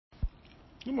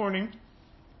Good morning.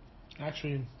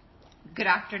 Actually, good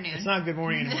afternoon. It's not good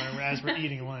morning anymore as we're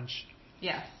eating lunch.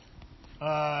 Yes.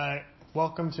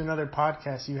 Welcome to another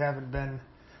podcast. You haven't been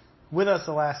with us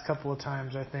the last couple of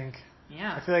times, I think.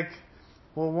 Yeah. I feel like,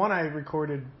 one I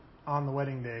recorded on the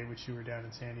wedding day, which you were down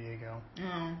in San Diego.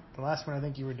 Mm. The last one, I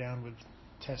think you were down with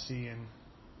Tessie and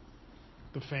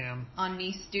the fam. On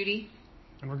niece duty.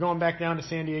 And we're going back down to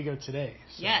San Diego today.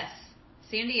 So yes.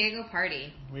 San Diego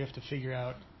party. We have to figure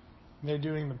out. They're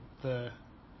doing the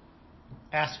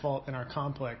asphalt in our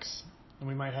complex, and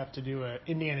we might have to do a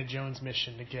Indiana Jones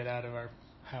mission to get out of our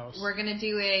house. We're gonna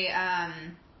do a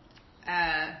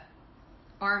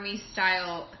army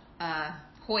style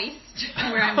hoist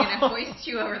where I'm gonna hoist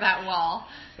you over that wall.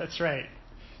 That's right.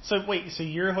 So wait, so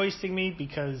you're hoisting me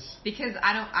because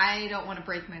I don't want to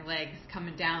break my legs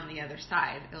coming down the other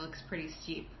side. It looks pretty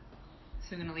steep.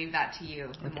 So I'm gonna leave that to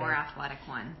you, the more athletic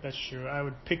one. That's true. I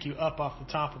would pick you up off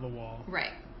the top of the wall.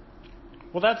 Right.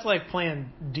 Well, that's like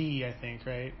plan D, I think,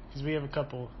 right? Because we have a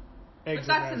couple exit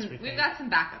routes. We've got some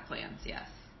backup plans, yes.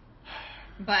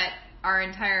 But our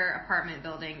entire apartment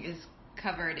building is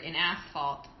covered in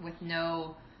asphalt with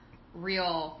no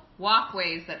real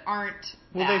walkways that aren't.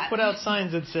 Well, they put out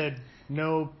signs that said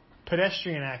no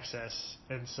pedestrian access,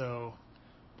 and so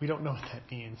we don't know what that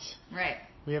means. Right.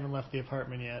 We haven't left the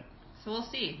apartment yet. So we'll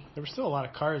see. There were still a lot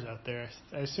of cars out there.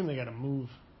 I assume they got to move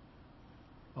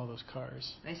all those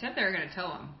cars. They said they were going to tow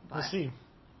them. But we'll see.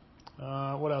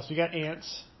 What else? We got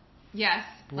ants. Yes,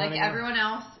 like everyone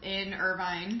else in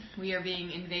Irvine, we are being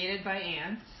invaded by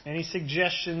ants. Any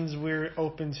suggestions? We're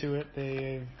open to it.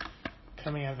 They're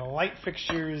coming out of the light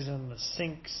fixtures and the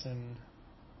sinks and.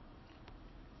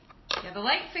 Yeah, the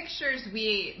light fixtures,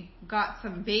 we got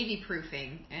some baby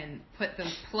proofing and put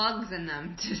those plugs in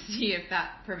them to see if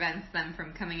that prevents them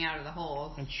from coming out of the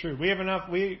holes. That's true. We have enough.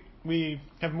 We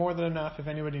have more than enough if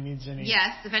anybody needs any.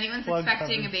 Yes, if anyone's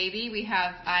expecting coverage. a baby, we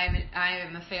have. I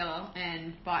am a fail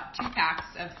and bought 2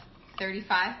 packs of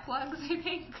 35 plugs, I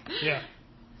think. Yeah.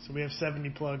 So we have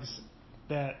 70 plugs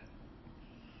that.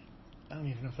 I don't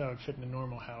even know if that would fit in a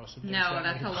normal house. No,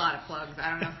 that's a lot of plugs. I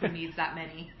don't know who needs that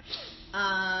many.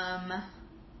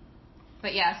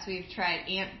 But yes, we've tried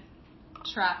ant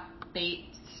trap bait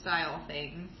style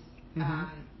things. Mm-hmm.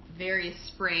 Various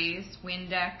sprays,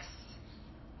 Windex,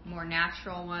 more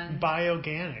natural ones.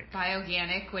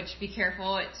 Bioganic, which, be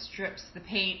careful, it strips the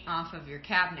paint off of your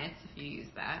cabinets if you use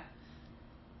that.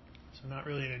 So not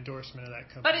really an endorsement of that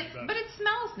company. But it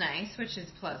smells nice, which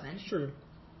is pleasant. True.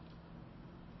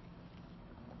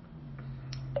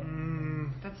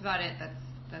 That's about it.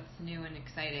 That's new and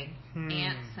exciting.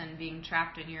 Ants and being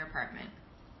trapped in your apartment.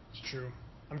 It's true.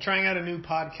 I'm trying out a new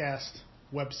podcast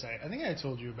website. I think I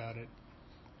told you about it.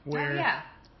 Where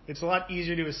it's a lot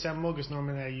easier to assemble because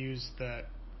normally I use that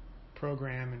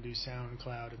program and do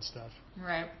SoundCloud and stuff.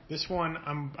 Right. This one,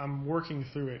 I'm working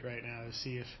through it right now to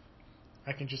see if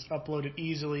I can just upload it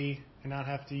easily and not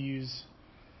have to use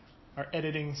our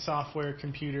editing software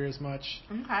computer as much.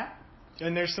 Okay.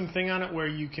 And there's something on it where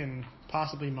you can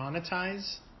possibly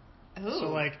monetize. Ooh. So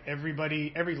like every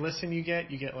listen you get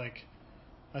like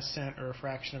a cent or a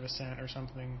fraction of a cent or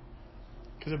something.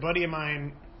 Because a buddy of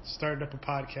mine started up a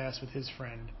podcast with his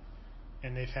friend,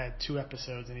 and they've had 2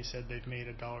 episodes, and he said they've made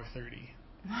 $1.30.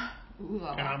 Ooh,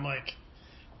 and I'm like,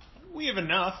 we have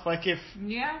enough. Like if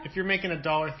you're making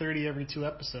 $1.30 every 2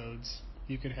 episodes,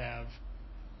 you could have,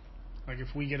 like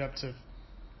if we get up to.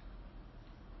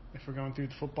 If we're going through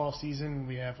the football season,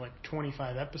 we have like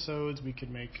 25 episodes. We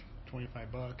could make $25,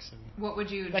 and what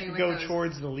would you do? That could go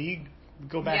towards the league.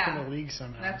 Go back in the league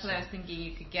somehow. That's what I was thinking.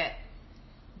 You could get.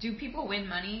 Do people win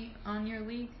money on your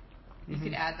league? You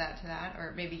could add that to that,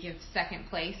 or maybe give second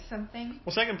place something.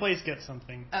 Well, second place gets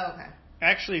something. Oh, okay.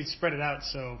 Actually, spread it out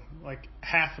so like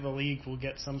half of the league will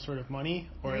get some sort of money,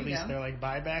 or at least they're like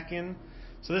buyback in.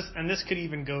 So this could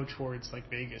even go towards like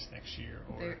Vegas next year,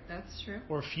 or that's true.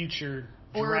 Or future.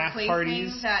 Or draft replacing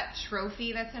parties. that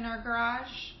trophy that's in our garage.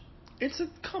 It's a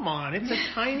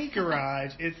tiny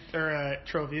garage. Or a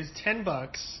trophy. It's $10.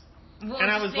 Well, and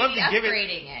I was love to give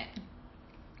it.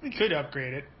 We could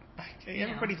upgrade it.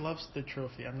 Everybody loves the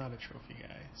trophy. I'm not a trophy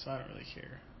guy, so I don't really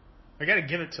care. I got to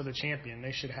give it to the champion.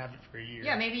 They should have it for a year.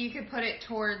 Yeah, maybe you could put it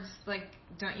towards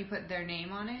don't you put their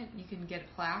name on it? You can get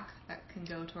a plaque that can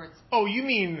go towards. Oh, you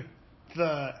mean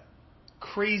the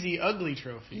crazy ugly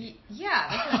trophy? Yeah,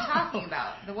 that's what I'm talking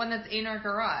about. The one that's in our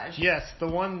garage. Yes, the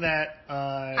one that.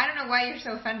 I don't know why you're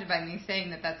so offended by me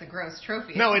saying that that's a gross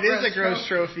trophy. No, it is a gross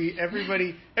trophy.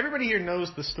 Everybody here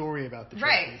knows the story about the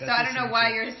trophy. Right, so I don't know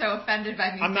why you're so offended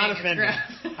by me saying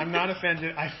it's gross. I'm not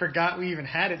offended. I forgot we even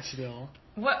had it still.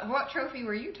 What trophy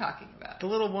were you talking about? The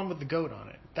little one with the goat on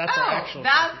it. That's our actual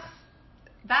trophy.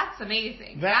 That's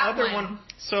amazing. That other one.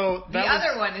 So the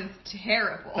other one is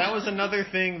terrible. That was another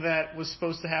thing that was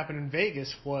supposed to happen in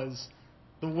Vegas. Was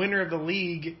the winner of the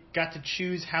league got to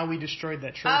choose how we destroyed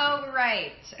that trophy. Oh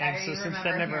right. And so since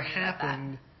that never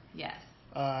happened, yes,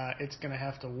 it's gonna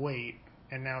have to wait.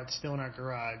 And now it's still in our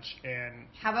garage. And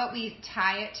how about we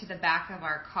tie it to the back of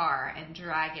our car and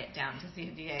drag it down to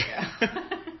San Diego?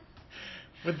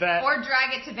 With that, or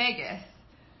drag it to Vegas.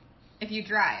 If you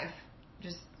drive,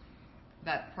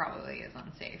 that probably is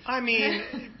unsafe. I mean,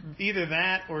 either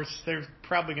that or there's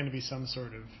probably going to be some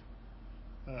sort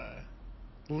of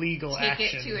legal action.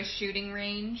 Take it to a shooting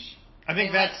range. I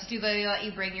think do they let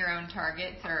you bring your own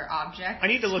targets or objects? I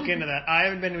need to look into that. I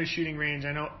haven't been to a shooting range.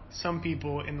 I know some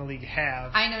people in the league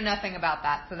have. I know nothing about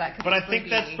that, so that could. But I think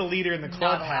that's the leader in the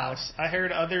clubhouse. I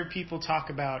heard other people talk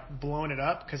about blowing it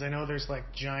up because I know there's like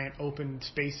giant open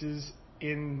spaces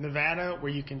in Nevada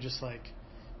where you can just like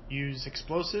use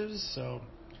explosives. So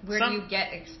where do you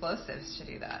get explosives to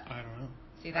do that? I don't know.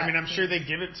 See, I mean, I'm sure they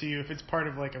give it to you if it's part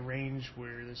of like a range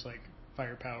where there's like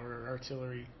firepower or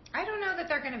artillery. I don't know that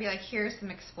they're going to be like, here's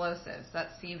some explosives.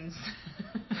 That seems...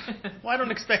 Well, I don't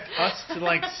expect us to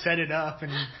like set it up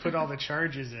and put all the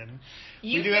charges in.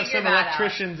 We do have some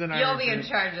electricians in our You'll be in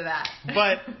charge of that.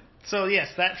 But, so yes,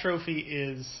 that trophy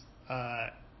is...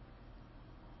 yeah,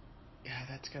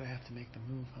 that's going to have to make the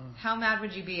move, huh? How mad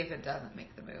would you be if it doesn't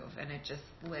make the move and it just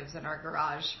lives in our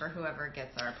garage for whoever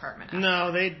gets our apartment?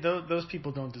 No, those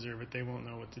people don't deserve it. They won't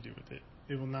know what to do with it.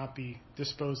 It will not be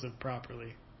disposed of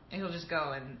properly. He'll just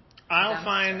go and... I'll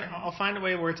find a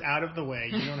way where it's out of the way.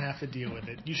 You don't have to deal with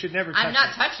it. You should never touch it. I'm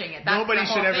not touching it. That's Nobody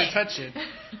should ever thing. touch it.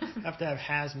 Have to have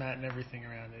hazmat and everything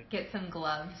around it. Get some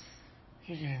gloves.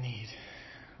 You're going to need,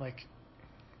 like...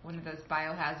 one of those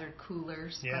biohazard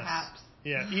coolers, perhaps.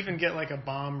 Yeah, even get like a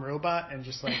bomb robot and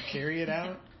just like carry it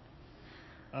out.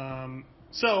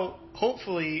 So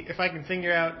hopefully, if I can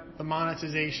figure out the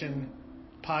monetization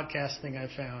podcast thing I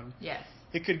found, yes,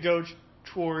 it could go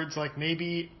towards like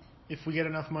maybe if we get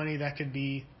enough money, that could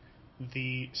be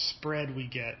the spread we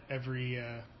get every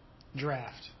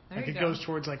draft. Like it goes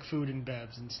towards like food and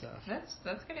bevs and stuff. That's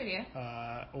a good idea.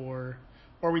 Or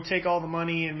we take all the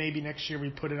money and maybe next year we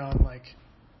put it on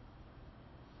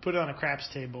a craps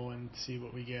table and see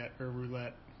what we get, or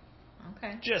roulette.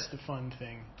 Okay. Just a fun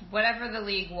thing. Whatever the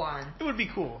league wants. It would be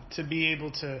cool to be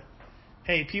able to,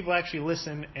 hey, people actually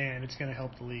listen and it's going to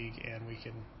help the league and we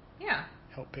can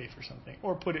help pay for something.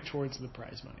 Or put it towards the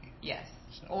prize money. Yes.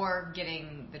 So. Or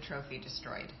getting the trophy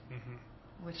destroyed.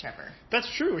 Mm-hmm. Whichever. That's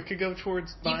true. It could go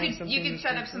towards buying something. You could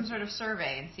set up some sort of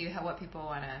survey and see what people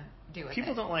want to do with it.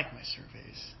 People don't like my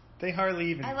surveys. They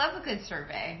hardly even... I love a good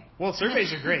survey. Well,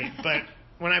 surveys are great, but...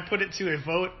 when I put it to a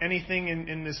vote, anything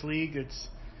in this league,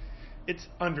 it's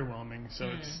underwhelming.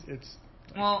 So it's.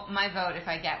 Well, my vote, if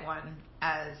I get one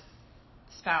as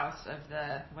spouse of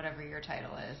the whatever your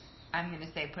title is, I'm going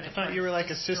to say put it. I thought you were like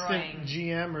assistant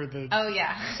GM or the. Oh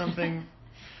yeah. Something.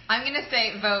 I'm going to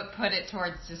say put it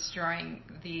towards destroying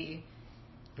the.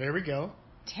 There we go.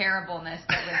 Terribleness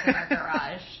that lives in our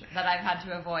garage that I've had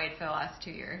to avoid for the last 2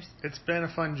 years. It's been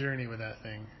a fun journey with that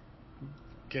thing,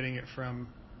 getting it from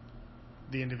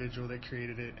the individual that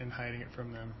created it and hiding it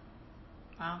from them.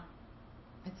 Well,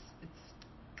 it's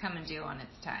coming due on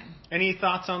its time. Any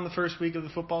thoughts on the first week of the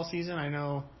football season? I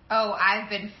know. Oh, I've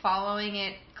been following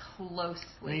it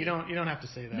closely. No, you don't have to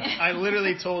say that. I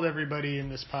literally told everybody in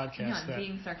this podcast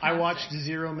that I watched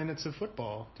 0 minutes of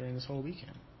football during this whole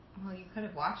weekend. Well, you could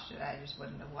have watched it. I just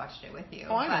wouldn't have watched it with you.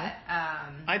 Oh, I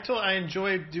know. I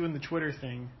enjoyed doing the Twitter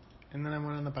thing, and then I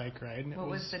went on the bike ride. And what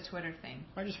was the Twitter thing?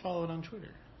 I just followed on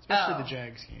Twitter. Especially the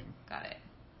Jags game. Got it.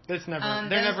 They're never on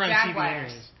TV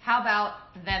anyways. How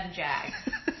about them Jags?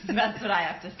 That's what I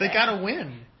have to say. They got to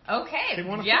win. Okay. They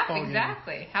won a football game.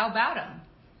 Exactly. How about them?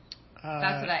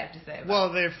 That's what I have to say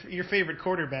about well, your favorite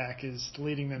quarterback is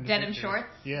leading them to Denim victory. Shorts?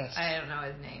 Yes. I don't know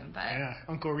his name, but... yeah,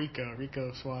 Uncle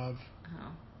Rico Suave.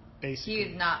 Oh. Basically. He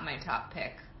is not my top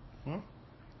pick. Well,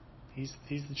 he's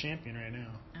the champion right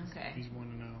now. Okay. He's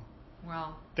 1-0.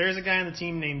 Well... there's a guy on the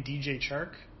team named DJ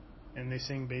Chark. And they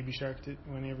sing Baby Shark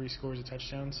whenever he scores a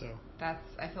touchdown, so...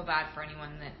 I feel bad for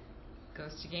anyone that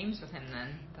goes to games with him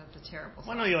then. That's a terrible song.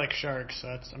 Well, I know you like sharks, so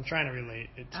I'm trying to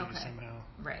relate it to you somehow.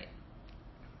 Right.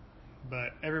 But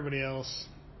everybody else,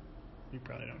 you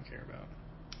probably don't care about.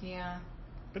 Yeah.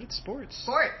 But it's sports.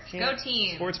 Sports. Go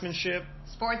team. Sportsmanship.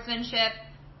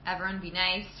 Everyone be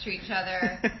nice to each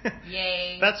other.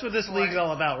 Yay. That's what this league's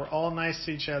all about. We're all nice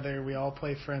to each other. We all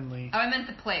play friendly. Oh, I meant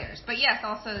the players. But yes,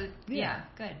 also,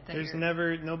 good. There's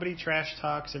nobody trash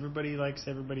talks. Everybody likes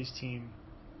everybody's team.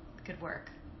 could work.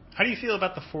 How do you feel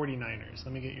about the 49ers?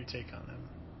 Let me get your take on them.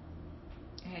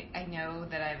 I know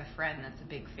that I have a friend that's a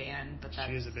big fan, but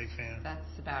she is a big fan.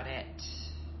 That's about it.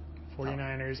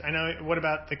 49ers. I know. What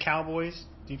about the Cowboys?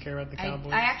 Do you care about the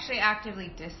Cowboys? I actually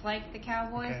actively dislike the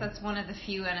Cowboys. Okay. That's one of the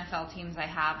few NFL teams I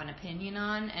have an opinion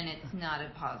on, and it's not a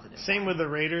positive. Same with the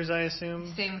Raiders, I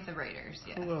assume? Same with the Raiders,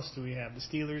 yes. Who else do we have? The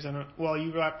Steelers? Well,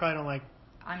 you probably don't like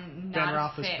I'm Ben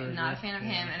not Roethlisberger. Not a fan of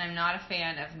him, and I'm not a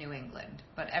fan of New England.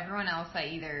 But everyone else I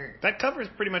either... That covers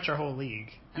pretty much our whole league.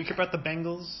 Do you care about the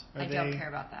Bengals? I don't care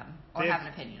about them, or have an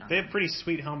opinion on them. They have pretty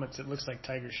sweet helmets that looks like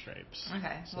tiger stripes.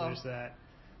 Okay, so there's that.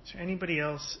 Is there anybody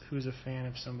else who's a fan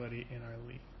of somebody in our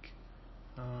league?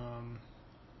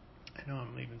 I know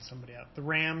I'm leaving somebody out. The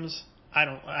Rams.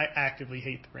 I actively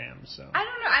hate the Rams. So I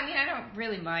don't know. I mean, I don't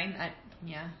really mind.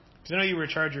 Yeah. Because I know you were a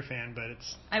Charger fan, but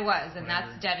it's... I was, and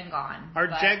that's dead and gone. Our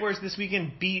Jaguars this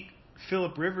weekend beat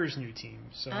Phillip Rivers' new team,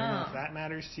 so I don't know if that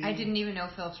matters to you. I didn't even know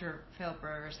Phillip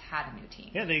Rivers had a new team.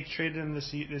 Yeah, they traded him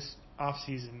this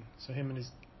off-season, so him and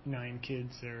his 9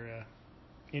 kids are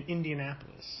in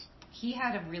Indianapolis. He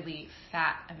had a really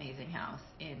fat, amazing house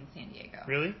in San Diego.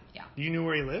 Really? Yeah. You knew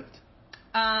where he lived?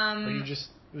 Or you just...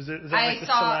 Is that like the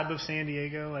celeb of San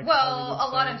Diego? Like well, a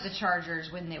lot of the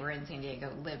Chargers, when they were in San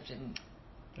Diego, lived in...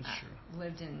 That's true.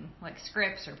 Lived in like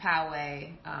Scripps or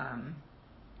Poway,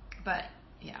 but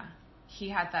yeah, he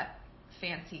had that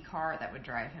fancy car that would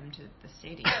drive him to the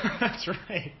stadium. That's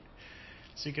right.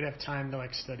 So you could have time to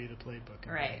like study the playbook.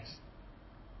 Right.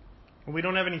 Well, we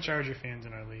don't have any Charger fans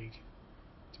in our league.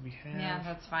 Do we have? Yeah,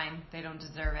 that's fine. They don't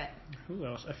deserve it. Who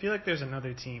else? I feel like there's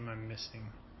another team I'm missing.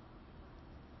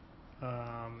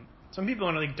 Some people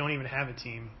in the league don't even have a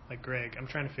team, like Greg. I'm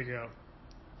trying to figure out.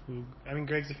 I mean,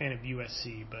 Greg's a fan of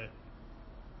USC, but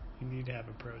you need to have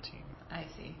a pro team. I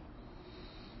see.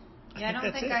 Yeah, I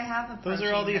don't think I have a pro team. Those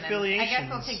are all the affiliations. I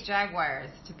guess I'll take Jaguars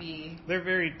to be... They're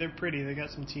pretty. They got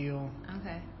some teal.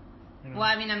 Okay. You know. Well,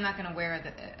 I mean, I'm not going to wear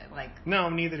the, No,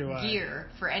 neither do I. Gear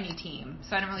for any team.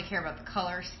 So I don't really care about the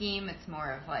color scheme. It's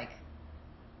more of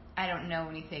I don't know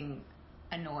anything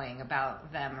annoying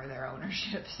about them or their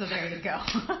ownership. So there you go.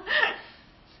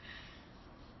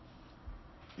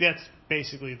 That's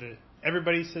basically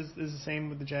everybody says is the same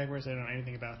with the Jaguars. I don't know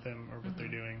anything about them or what they're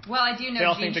doing. Well, I do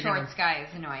know Gene Shorts guy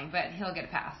is annoying, but he'll get a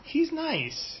pass. He's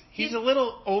nice. He's a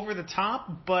little over the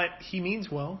top, but he means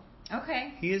well.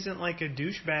 Okay. He isn't like a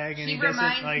douchebag, and he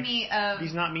doesn't like.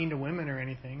 He's not mean to women or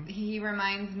anything. He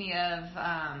reminds me of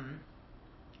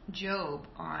Job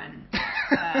on.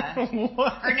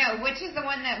 What? Or no, which is the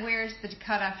one that wears the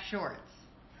cut-off shorts?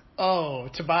 Oh,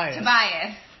 Tobias.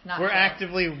 We're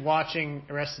actively watching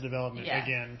Arrested Development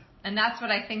again. And that's what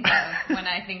I think of when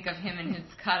I think of him in his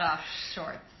cut-off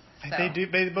shorts. So.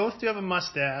 They both do have a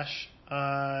mustache.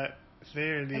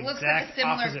 They're the exact opposite person, though. It looks like a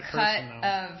similar cut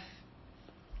of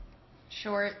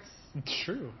shorts. It's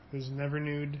true. There's Never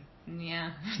Nude.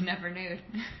 Yeah, Never Nude.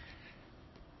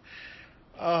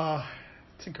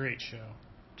 It's a great show.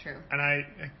 True. And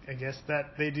I guess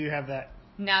that they do have that.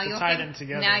 Now you'll tie them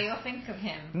together. Now you'll think of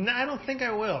him. No, I don't think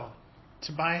I will.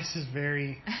 Tobias is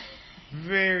very,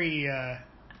 very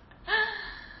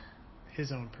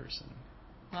his own person.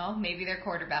 Well, maybe their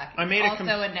quarterback is a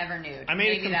Never Nude. I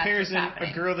made a comparison.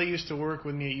 A girl that used to work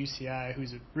with me at UCI,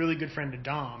 who's a really good friend of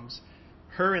Dom's,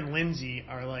 her and Lindsay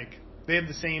are they have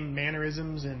the same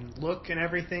mannerisms and look and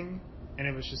everything, and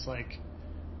it was just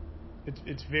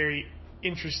it's very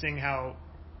interesting how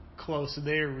close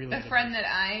they're related. The friend that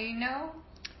I know?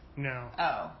 No.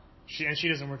 Oh. She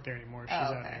doesn't work there anymore. She's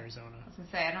out in Arizona. I was going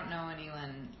to say, I don't know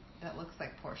anyone that looks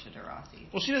like Portia de Rossi.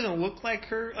 Well, she doesn't look like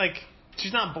her.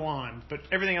 She's not blonde, but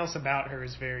everything else about her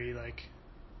is very,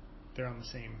 they're on the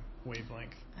same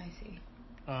wavelength. I see.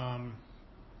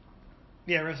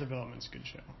 Yeah, Arrested Development's a good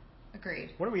show.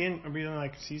 Agreed. What are we in? Are we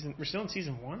in, we're still in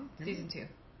season 1? Season 2.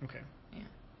 Okay. Yeah.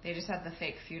 They just had the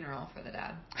fake funeral for the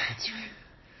dad. That's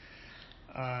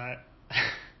right.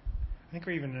 I think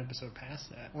we're even an episode past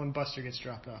that, when Buster gets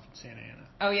dropped off in Santa Ana.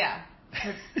 Oh, yeah.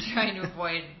 We're trying to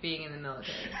avoid being in the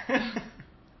military.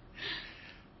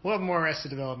 We'll have more Arrested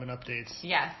Development updates.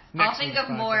 Yes. I'll think of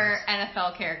more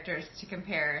NFL characters to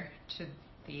compare to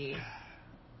the...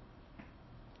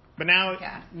 But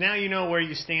now you know where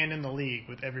you stand in the league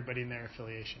with everybody in their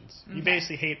affiliations. Okay. You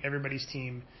basically hate everybody's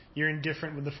team. You're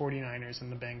indifferent with the 49ers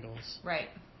and the Bengals. Right.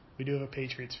 We do have a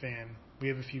Patriots fan. We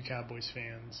have a few Cowboys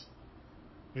fans.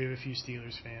 We have a few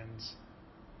Steelers fans.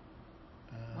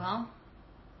 Well,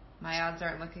 my odds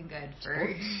aren't looking good for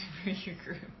your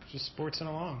group. Just sportsing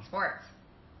along. Sports.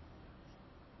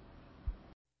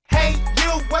 Hey,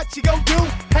 you, what you gonna do?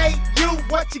 Hey, you,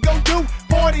 what you gonna do?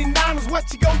 49ers, what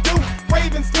you gonna do?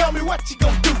 Ravens, tell me what you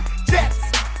gonna do?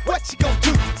 Jets, what you gon'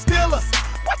 do? Steelers,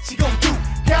 what you gon' do?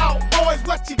 Cowboys,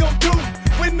 what you gon' do?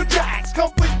 When the Jags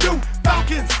come for you.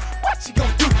 Falcons, what you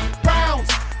gon' do? Browns,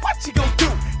 what you gon' do?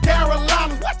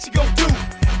 Carolina, what you gon' do?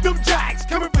 Them Jags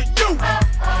coming for you.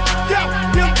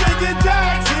 Yeah, them big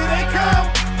Jags, here they come.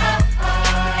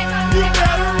 You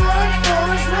better run,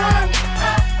 Forrest, run.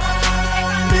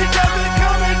 Because they're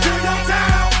coming to your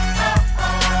town.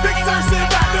 Big Cersei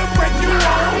about to break you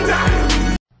all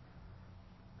down.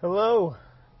 Hello,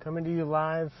 coming to you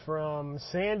live from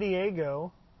San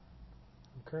Diego.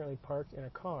 I'm currently parked in a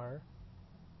car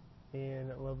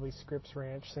in lovely Scripps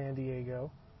Ranch, San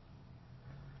Diego.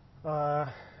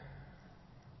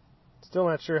 Still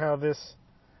not sure how this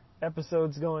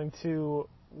episode's going to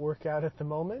work out at the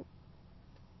moment.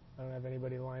 I don't have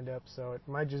anybody lined up, so it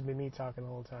might just be me talking the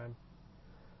whole time.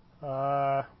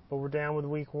 But we're down with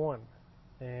week 1.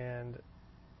 And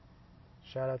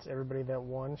shout out to everybody that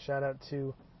won. Shout out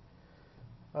to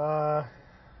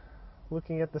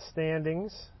looking at the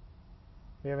standings.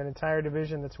 We have an entire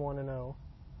division that's 1-0.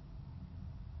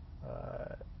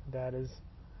 That is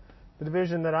the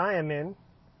division that I am in.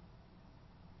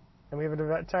 And we have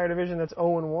an entire division that's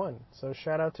 0-1. So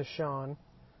shout out to Sean.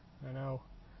 I know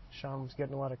Sean was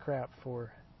getting a lot of crap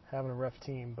for having a rough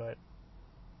team, but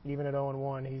even at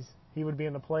 0-1, he would be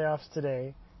in the playoffs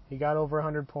today. He got over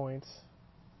 100 points.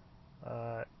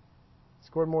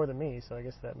 Scored more than me, so I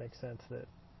guess that makes sense that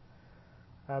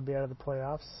I'll be out of the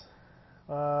playoffs.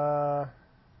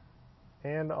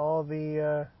 And all the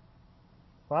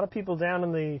a lot of people down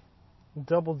in the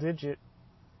double-digit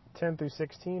 10 through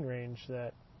 16 range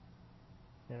that,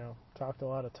 you know, talked a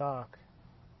lot of talk.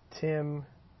 Tim,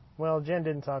 well, Jen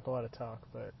didn't talk a lot of talk,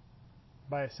 but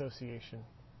by association.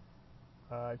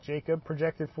 Jacob,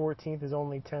 projected 14th, is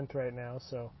only 10th right now,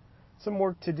 so some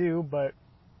work to do, but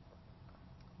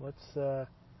let's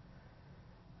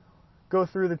go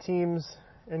through the teams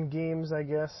and games, I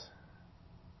guess,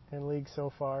 in league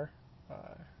so far.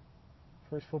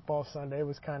 First football Sunday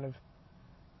was kind of,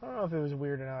 I don't know if it was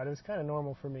weird or not, it was kind of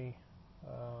normal for me.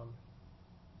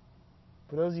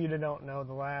 For those of you that don't know,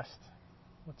 the last,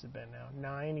 what's it been now,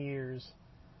 9 years,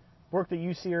 worked at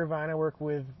UC Irvine. I work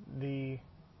with the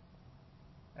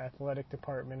athletic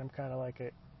department. I'm kind of like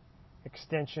an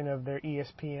extension of their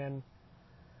ESPN,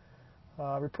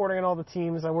 reporting on all the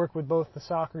teams. I work with both the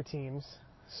soccer teams,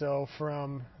 so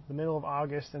from the middle of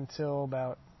August until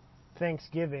about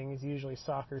Thanksgiving is usually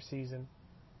soccer season,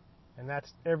 and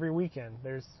that's every weekend.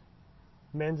 There's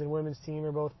men's and women's team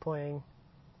are both playing,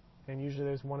 and usually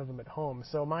there's one of them at home.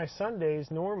 So my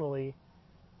Sundays, normally,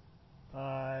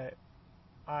 I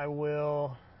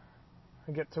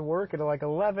get to work at like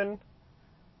 11,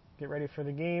 get ready for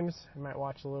the games. I might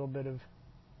watch a little bit of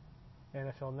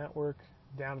NFL Network,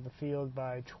 down to the field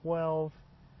by 12.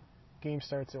 Game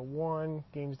starts at 1,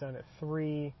 game's done at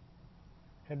 3.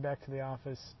 Head back to the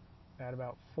office at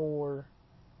about 4.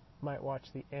 Might watch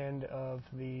the end of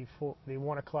the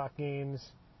 1 o'clock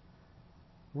games,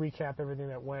 recap everything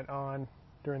that went on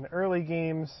during the early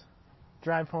games,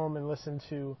 drive home and listen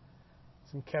to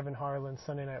some Kevin Harlan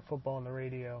Sunday Night Football on the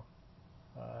radio.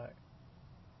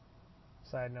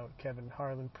 Side note, Kevin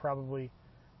Harlan, probably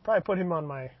put him on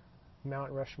my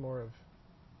Mount Rushmore of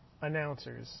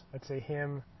announcers. I'd say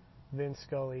him, Vin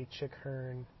Scully, Chick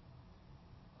Hearn,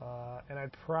 and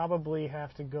I'd probably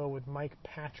have to go with Mike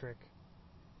Patrick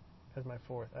as my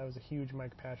 4th. I was a huge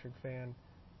Mike Patrick fan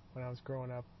when I was growing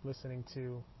up, listening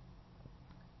to,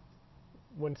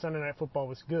 when Sunday Night Football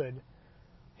was good,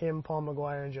 him, Paul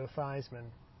McGuire, and Joe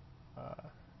Theismann.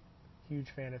 Huge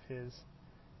fan of his.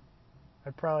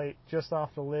 I'd probably, just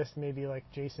off the list, maybe like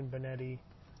Jason Benetti,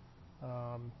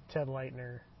 Ted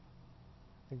Leitner.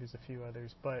 I think there's a few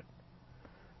others, but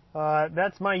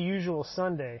that's my usual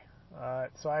Sunday.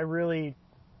 So I really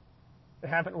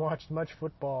haven't watched much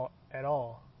football at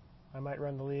all. I might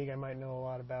run the league, I might know a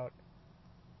lot about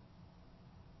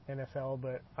NFL,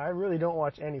 but I really don't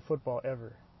watch any football ever,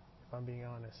 if I'm being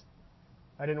honest.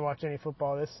 I didn't watch any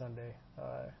football this Sunday.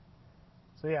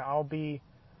 So yeah,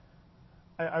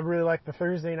 I really like the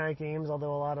Thursday night games,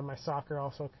 although a lot of my soccer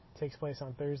also takes place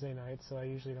on Thursday nights, so I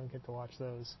usually don't get to watch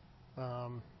those.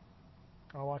 I'll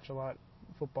watch a lot of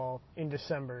football in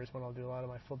December is when I'll do a lot of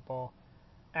my football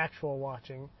actual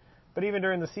watching. But even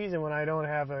during the season, when I don't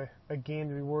have a game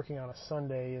to be working on a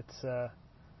Sunday, it's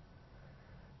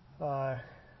I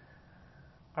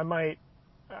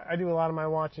do a lot of my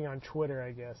watching on Twitter,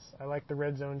 I guess. I like the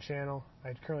Red Zone channel.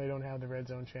 I currently don't have the Red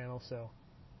Zone channel, so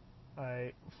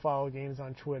I follow games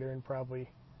on Twitter and probably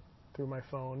through my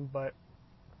phone. But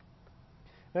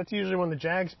that's usually when the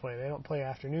Jags play. They don't play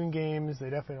afternoon games. They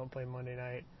definitely don't play Monday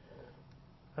night.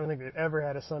 I don't think they've ever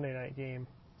had a Sunday night game.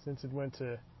 since it went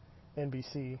to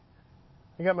NBC.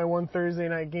 I got my one Thursday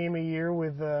night game a year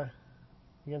with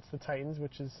against the Titans,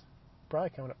 which is probably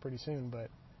coming up pretty soon.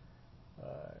 But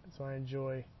so I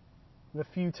enjoy the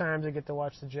few times I get to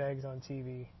watch the Jags on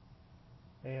TV,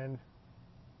 and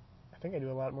I think I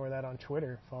do a lot more of that on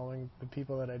Twitter, following the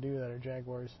people that I do that are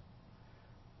Jaguars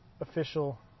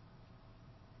official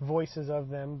voices of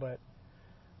them. But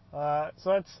so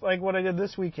that's like what I did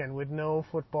this weekend with no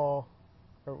football,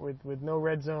 or with no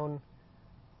red zone.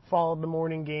 Followed the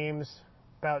morning games.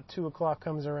 About 2 o'clock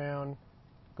comes around,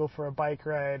 go for a bike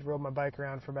ride, rode my bike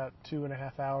around for about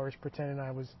 2.5 hours, pretending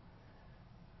I was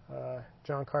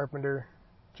John Carpenter,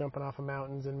 jumping off of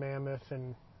mountains in Mammoth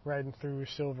and riding through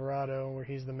Silverado, where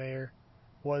he's the mayor,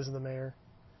 was the mayor.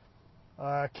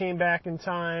 Came back in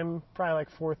time, probably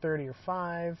like 4:30 or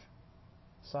 5.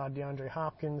 Saw DeAndre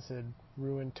Hopkins, had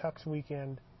ruined Tuck's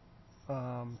weekend,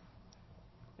 and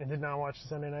did not watch the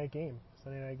Sunday night game.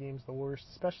 Sunday night game's the worst,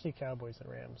 especially Cowboys and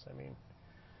Rams. I mean,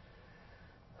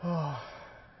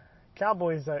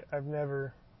 Cowboys, I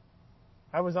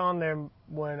was on them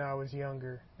when I was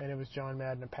younger, and it was John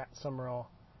Madden and Pat Summerall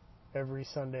every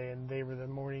Sunday, and they were the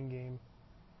morning game.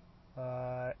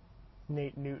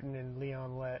 Nate Newton and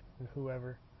Leon Lett and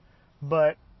whoever.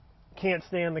 But can't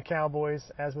stand the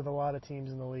Cowboys, as with a lot of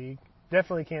teams in the league.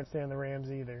 Definitely can't stand the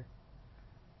Rams either.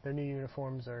 Their new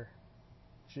uniforms are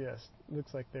just,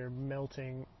 looks like they're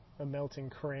a melting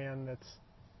crayon that's,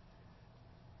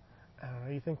 I don't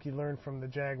know, you think you learned from the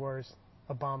Jaguars'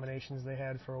 abominations they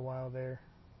had for a while there.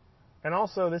 And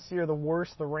also, this year, the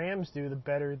worse the Rams do, the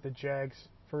better the Jags'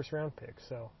 first-round pick.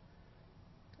 So,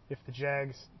 if the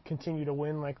Jags continue to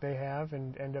win like they have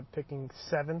and end up picking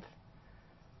 7th,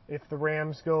 if the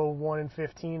Rams go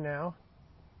 1-15 now,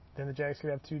 then the Jags could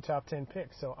have 2 top 10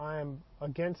 picks. So, I am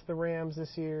against the Rams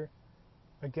this year,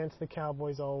 against the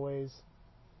Cowboys always.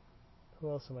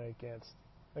 Who else am I against?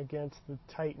 Against the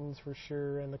Titans for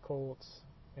sure, and the Colts,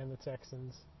 and the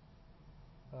Texans.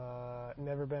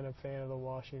 Never been a fan of the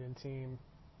Washington team.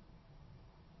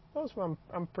 Those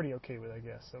I'm pretty okay with, I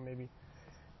guess. So maybe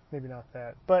not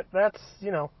that. But that's,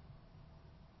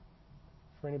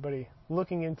 for anybody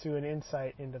looking into an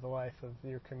insight into the life of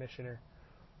your commissioner.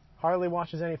 Hardly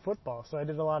watches any football, so I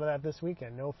did a lot of that this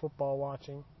weekend. No football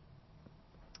watching.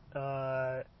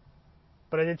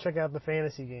 But I did check out the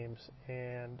fantasy games,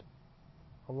 and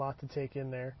a lot to take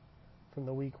in there from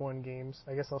the week 1 games.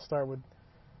 I guess I'll start with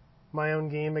my own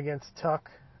game against Tuck.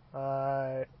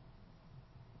 Tuck's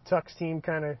team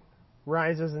kind of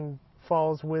rises and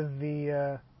falls with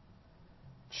the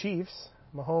Chiefs.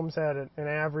 Mahomes had an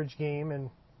average game, and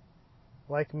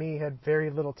like me, had very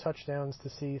little touchdowns to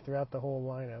see throughout the whole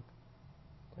lineup.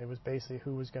 It was basically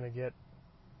who was going to get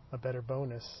a better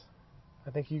bonus.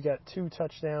 I think you got 2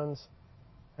 touchdowns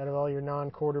out of all your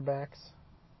non-quarterbacks.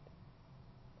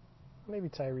 Maybe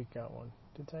Tyreek got one.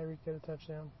 Did Tyreek get a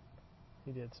touchdown?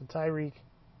 He did. So Tyreek,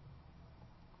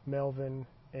 Melvin,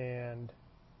 and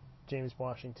James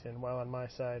Washington, while on my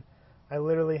side, I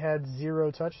literally had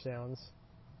 0 touchdowns.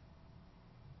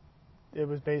 It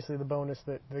was basically the bonus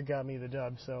that got me the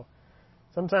dub. So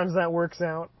sometimes that works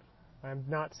out. I'm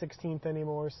not 16th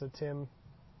anymore, so Tim,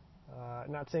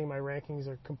 not saying my rankings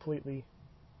are completely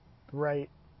right.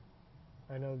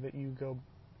 I know that you go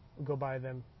by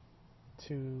them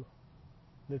to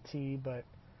the T, but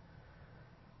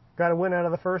got a win out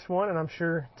of the first one, and I'm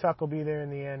sure Tuck will be there in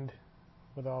the end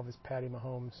with all of his Patty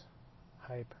Mahomes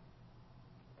hype.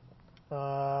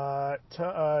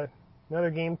 Another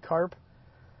game, Carp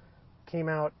came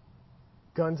out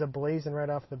guns a-blazing right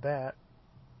off the bat.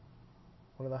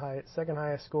 One of the second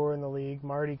highest scorer in the league.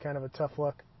 Marty, kind of a tough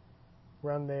luck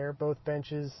run there. Both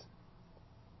benches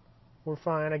were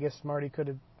fine. I guess Marty could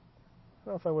have, I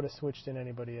don't know if I would have switched in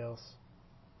anybody else.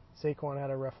 Saquon had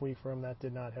a rough week for him. That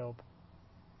did not help.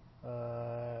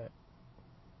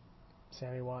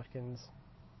 Sammy Watkins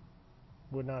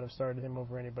would not have started him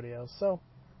over anybody else. So,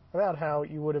 about how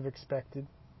you would have expected.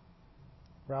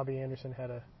 Robbie Anderson had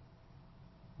a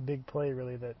big play,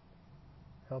 really, that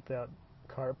helped out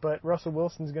Carp. But Russell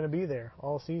Wilson's going to be there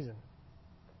all season.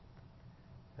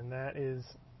 And that is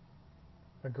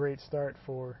a great start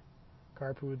for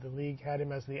Carp, who the league had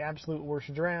him as the absolute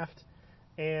worst draft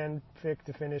and picked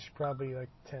to finish probably like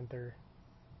 10th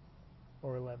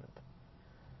or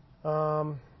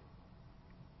 11th.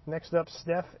 Next up,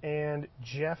 Steph and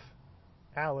Jeff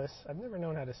Alice. I've never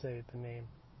known how to say the name,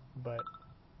 but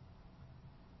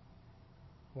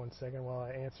one second while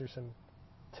I answer some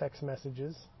text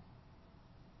messages.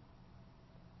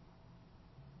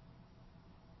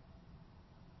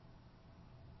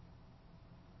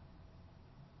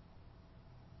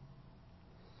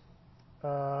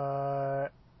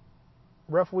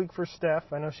 rough week for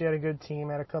Steph. I know she had a good team,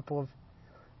 had a couple of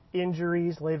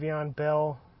injuries. Le'Veon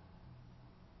Bell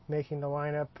making the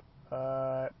lineup.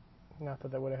 Not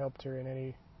that would have helped her in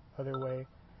any other way.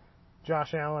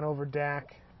 Josh Allen over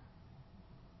Dak.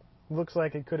 Looks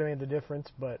like it could have made the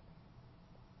difference, but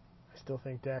I still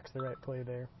think Dak's the right play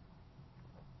there.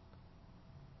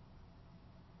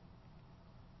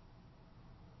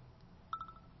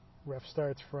 Ref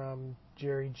starts from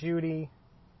Jerry Jeudy,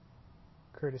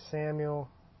 Curtis Samuel.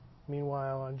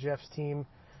 Meanwhile, on Jeff's team,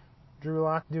 Drew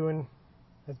Lock doing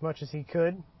as much as he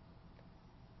could.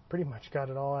 Pretty much got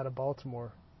it all out of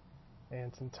Baltimore,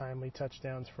 and some timely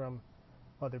touchdowns from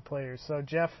other players. So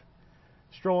Jeff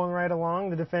strolling right along,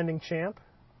 the defending champ.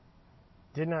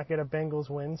 Did not get a Bengals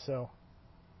win, so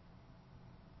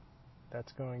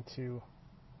that's going to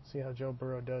see how Joe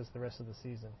Burrow does the rest of the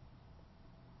season.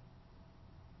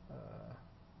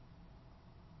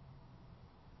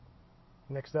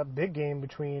 Next up, big game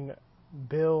between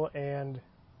Bill and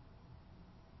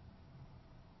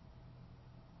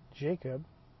Jacob.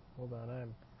 Hold on,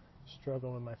 I'm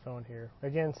struggling with my phone here.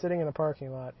 Again, sitting in a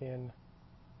parking lot in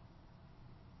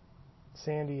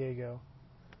San Diego.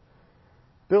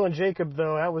 Bill and Jacob,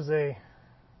 though, that was a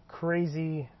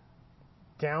crazy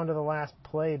down to the last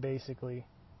play, basically,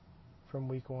 from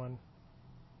week 1.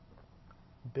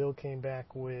 Bill came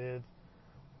back with,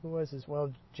 who was his?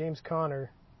 Well, James Conner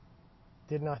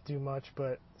did not do much,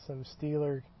 but some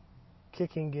Steeler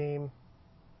kicking game.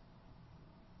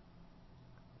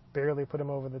 Barely put him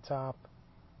over the top.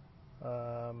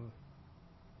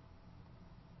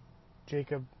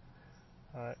 Jacob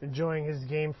enjoying his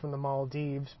game from the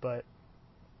Maldives, but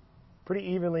pretty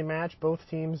evenly matched. Both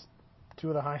teams, 2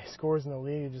 of the highest scores in the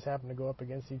league, just happened to go up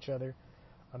against each other.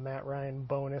 A Matt Ryan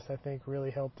bonus, I think,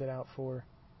 really helped it out for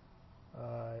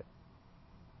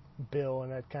Bill,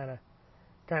 and that kind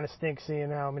of stinks seeing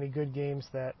how many good games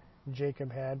that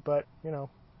Jacob had. But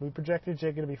we projected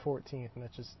Jacob to be 14th, and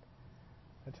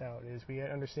that's how it is. We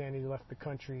understand he left the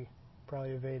country,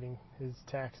 probably evading his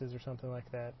taxes or something like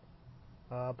that.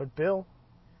 But Bill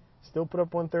still put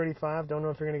up 135. Don't know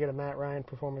if you're going to get a Matt Ryan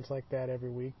performance like that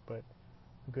every week, but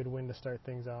a good win to start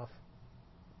things off.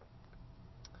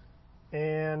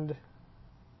 And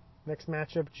next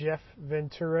matchup, Jeff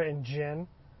Ventura and Jen.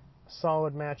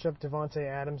 Solid matchup. Devontae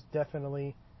Adams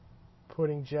definitely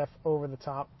putting Jeff over the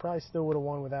top. Probably still would have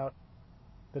won without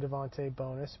the Devontae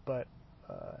bonus, but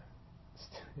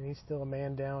he's still a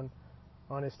man down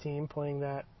on his team, playing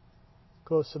that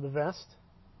close to the vest.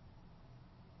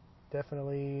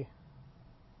 Definitely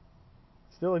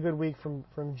still a good week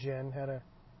from Jen. Had a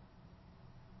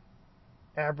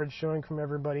average showing from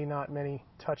everybody, not many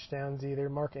touchdowns either.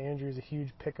 Mark Andrews, a huge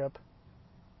pickup.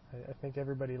 I think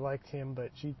everybody liked him,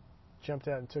 but she jumped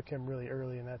out and took him really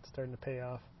early, and that's starting to pay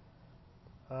off.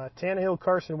 Tannehill,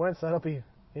 Carson Wentz, that'll be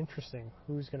interesting.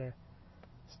 Who's she's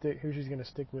going to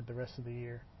stick with the rest of the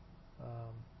year?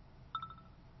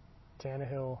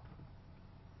 Tannehill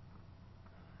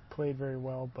played very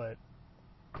well, but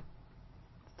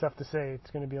it's tough to say.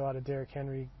 It's going to be a lot of Derrick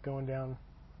Henry going down,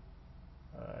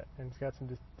 and he's got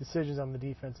some decisions on the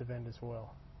defensive end as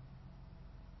well.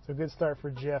 So good start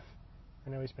for Jeff. I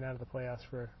know he's been out of the playoffs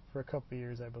for a couple of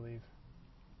years, I believe.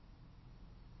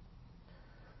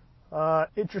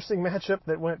 Interesting matchup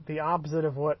that went the opposite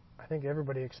of what I think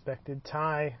everybody expected.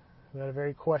 Ty, who had a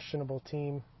very questionable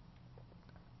team.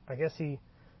 I guess he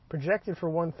projected for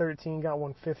 113, got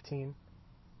 115.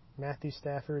 Matthew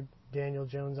Stafford, Daniel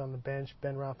Jones on the bench,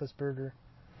 Ben Roethlisberger.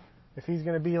 If he's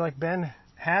going to be like Ben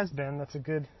has been, that's a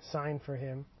good sign for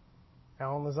him.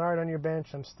 Allen Lazard on your bench.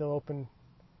 I'm still open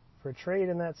for a trade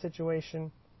in that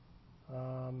situation.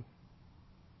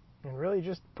 And really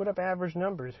just put up average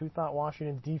numbers. Who thought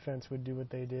Washington's defense would do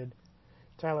what they did?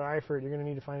 Tyler Eifert, you're going to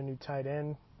need to find a new tight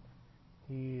end.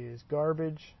 He is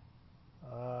garbage.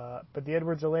 But the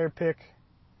Edwards-Helaire pick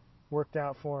worked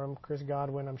out for him. Chris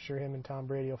Godwin, I'm sure him and Tom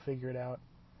Brady will figure it out.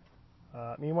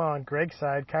 Meanwhile, on Greg's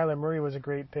side, Kyler Murray was a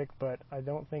great pick, but I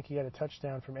don't think he had a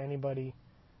touchdown from anybody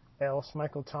else.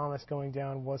 Michael Thomas going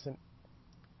down wasn't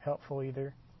helpful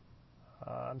either.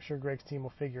 I'm sure Greg's team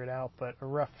will figure it out, but a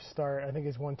rough start. I think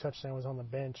his one touchdown was on the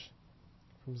bench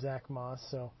from Zach Moss.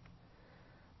 So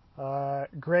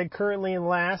Greg currently in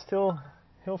last.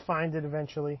 He'll find it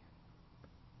eventually.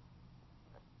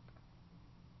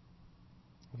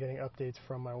 I'm getting updates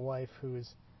from my wife, who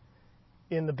is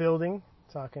in the building,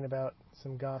 talking about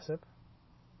some gossip.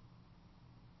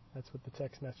 That's what the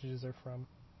text messages are from.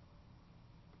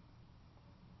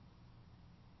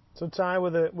 So Ty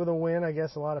with a win. I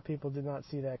guess a lot of people did not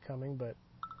see that coming, but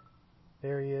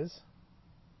there he is.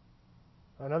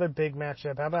 Another big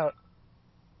matchup. How about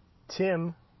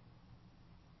Tim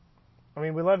I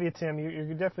mean, we love you, Tim.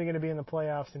 You're definitely going to be in the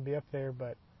playoffs and be up there,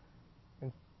 but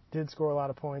and did score a lot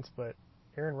of points. But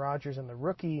Aaron Rodgers and the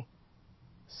rookie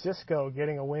Cisco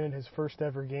getting a win in his first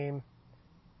ever game.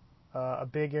 A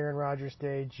big Aaron Rodgers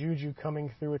day. Juju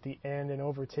coming through at the end and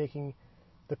overtaking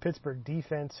the Pittsburgh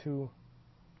defense, who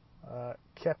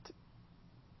kept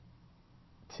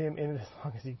Tim in it as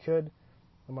long as he could.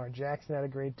 Lamar Jackson had a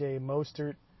great day.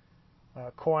 Mostert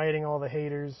quieting all the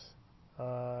haters.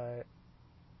 The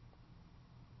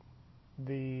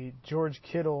George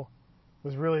Kittle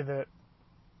was really the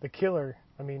killer.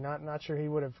 I mean, not sure he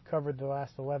would have covered the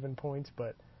last 11 points,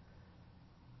 but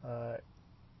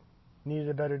needed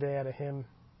a better day out of him.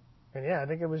 And yeah, I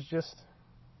think it was just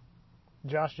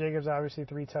Josh Jacobs, obviously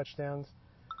 3 touchdowns.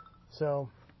 So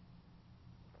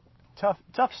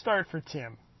tough start for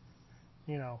Tim.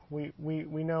 You know,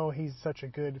 we know he's such a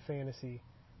good fantasy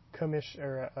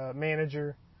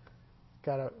manager.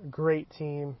 Got a great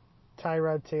team.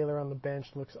 Tyrod Taylor on the bench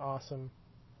looks awesome.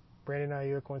 Brandon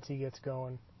Ayuk once he gets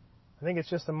going. I think it's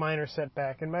just a minor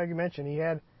setback. And Maggie mentioned he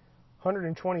had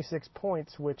 126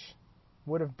 points, which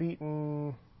would have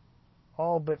beaten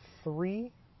all but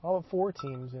 4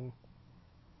 teams, and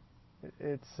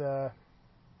it's not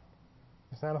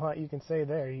a lot you can say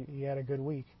there. He had a good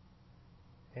week,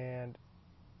 and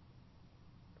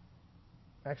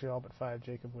actually all but 5,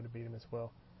 Jacob would have beat him as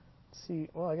well.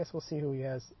 I guess we'll see who he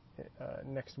has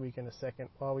next week in a second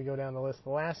while we go down the list.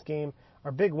 The last game,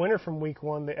 our big winner from week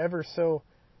 1, the ever so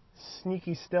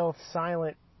sneaky stealth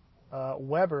silent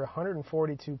Weber,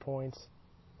 142 points.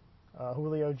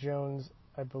 Julio Jones,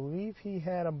 I believe he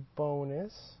had a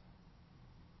bonus.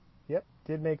 Yep,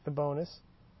 did make the bonus.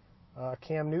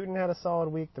 Cam Newton had a solid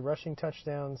week. The rushing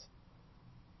touchdowns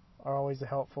are always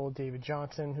helpful. David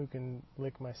Johnson, who can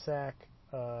lick my sack,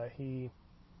 he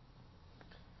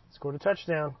scored a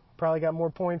touchdown. Probably got more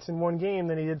points in one game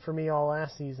than he did for me all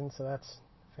last season, so that's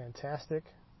fantastic.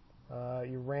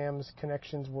 Your Rams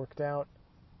connections worked out.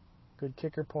 Good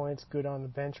kicker points, good on the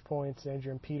bench points.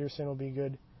 Adrian Peterson will be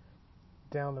good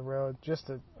down the road. Just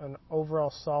an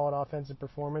overall solid offensive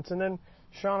performance. And then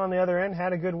Sean on the other end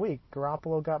had a good week.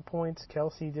 Garoppolo got points.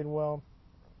 Kelsey did well.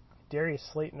 Darius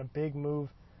Slayton, a big move,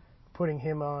 putting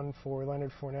him on for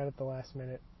Leonard Fournette at the last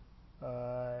minute.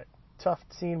 Tough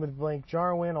scene with Blake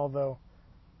Jarwin, although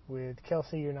with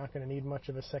Kelsey you're not going to need much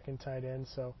of a second tight end.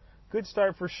 So good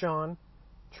start for Sean,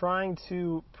 trying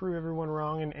to prove everyone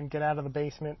wrong and get out of the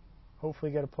basement,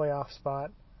 hopefully get a playoff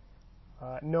spot.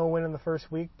 No win in the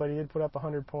first week, but he did put up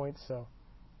 100 points, so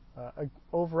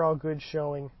overall good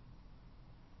showing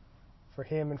for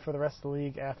him and for the rest of the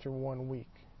league after 1 week.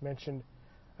 Mentioned,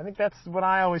 I think that's what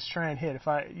I always try and hit.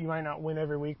 You might not win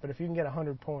every week, but if you can get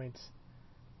 100 points,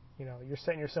 you know, you're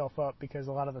setting yourself up, because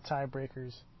a lot of the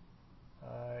tiebreakers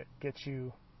get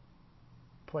you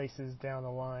places down the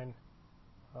line.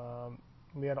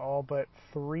 We had all but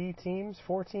 4 teams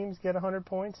get 100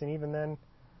 points, and even then,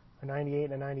 a 98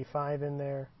 and a 95 in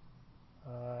there.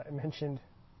 I mentioned,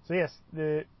 so yes,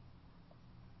 the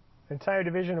entire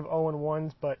division of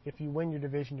 0-1s, but if you win your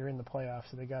division, you're in the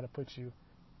playoffs, so they got to put you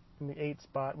in the 8th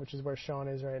spot, which is where Sean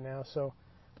is right now. So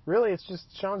really,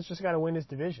 Sean's just got to win his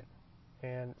division,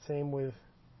 and same with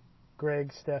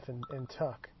Greg, Steph, and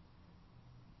Tuck.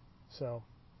 So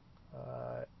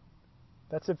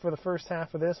that's it for the first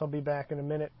half of this. I'll be back in a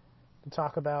minute to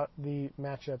talk about the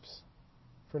matchups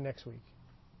for next week.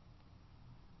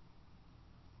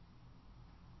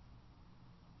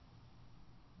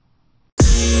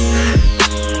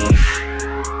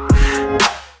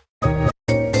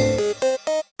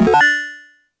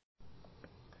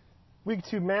 Week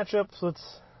 2 matchups,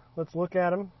 let's look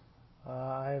at them.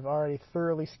 I've already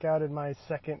thoroughly scouted my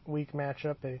second week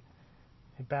matchup, a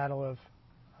battle of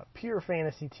pure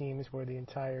fantasy teams where the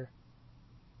entire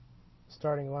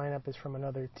starting lineup is from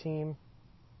another team.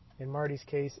 In Marty's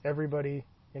case, everybody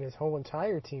in his whole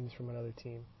entire team is from another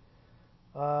team.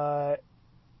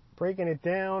 Breaking it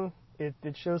down, it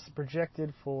shows the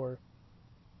projected for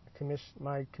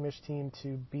my commish team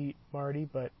to beat Marty,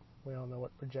 but we all know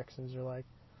what projections are like.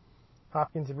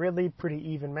 Hopkins and Ridley, pretty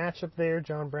even matchup there.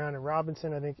 John Brown and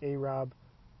Robinson, I think A-Rob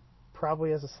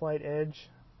probably has a slight edge.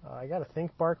 I got to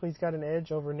think Barkley's got an edge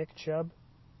over Nick Chubb.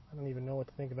 I don't even know what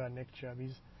to think about Nick Chubb.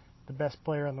 He's the best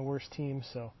player on the worst team,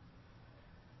 so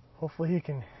hopefully he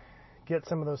can get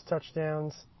some of those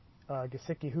touchdowns.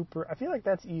 Gesicki, Hooper, I feel like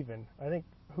that's even. I think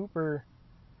Hooper's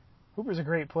a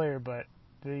great player, but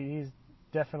he's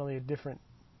definitely a different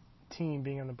team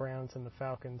being on the Browns and the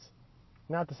Falcons.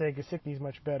 Not to say Gesicki's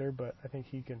much better, but I think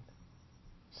he can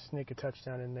sneak a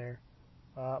touchdown in there.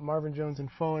 Marvin Jones and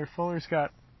Fuller. Fuller's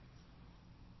got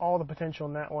all the potential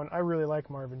in that one. I really like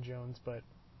Marvin Jones, but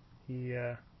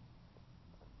He's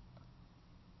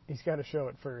got to show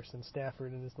it first, and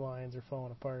Stafford and his Lions are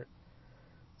falling apart.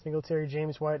 Singletary,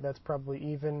 James White, that's probably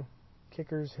even.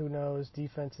 Kickers, who knows?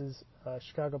 Defenses,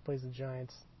 Chicago plays the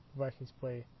Giants. Vikings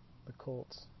play the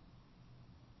Colts.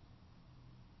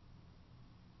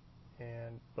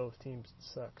 And both teams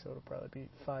suck, so it'll probably be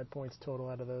 5 points total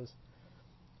out of those.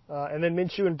 And then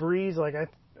Minshew and Breeze,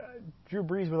 Drew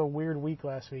Brees with a weird week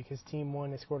last week. His team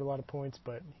won, they scored a lot of points,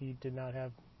 but he did not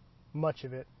have much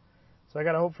of it. So I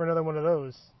got to hope for another one of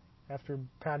those. After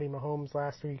Patty Mahomes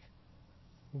last week,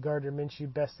 Gardner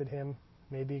Minshew bested him.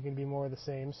 Maybe it can be more of the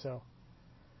same. So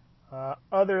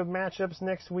other matchups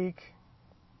next week.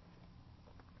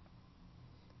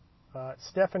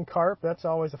 Stephen Karp, that's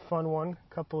always a fun one.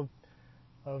 A couple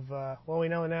of we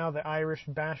know now the Irish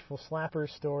Bashful Slappers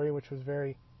story, which was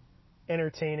very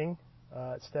entertaining.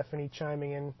 Stephanie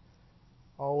chiming in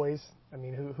always. I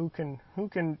mean, who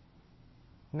can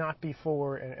not be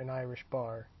for an Irish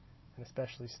bar, and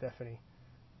especially Stephanie.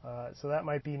 So that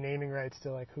might be naming rights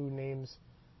to who names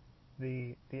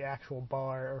the actual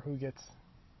bar, or who gets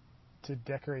to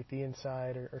decorate the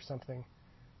inside or something.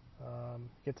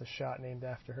 Gets a shot named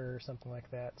after her or something like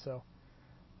that. So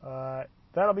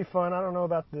that'll be fun. I don't know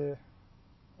about the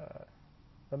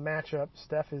matchup.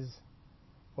 Steph is,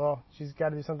 she's got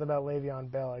to do something about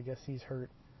Le'Veon Bell. I guess he's hurt.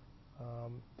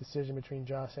 Decision between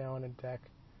Josh Allen and Dak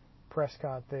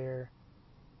Prescott there.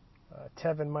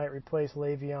 Tevin might replace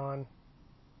Le'Veon.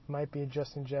 Might be a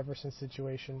Justin Jefferson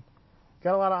situation.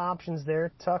 Got a lot of options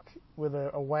there. Tuck with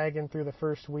a wagon through the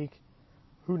first week.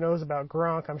 Who knows about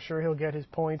Gronk? I'm sure he'll get his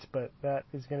points, but that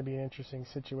is going to be an interesting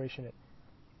situation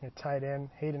at tight end.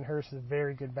 Hayden Hurst is a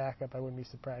very good backup. I wouldn't be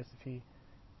surprised if he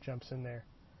jumps in there.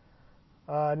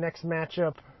 Next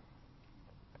matchup,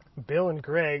 Bill and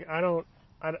Greg. I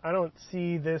don't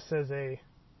see this as a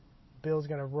Bill's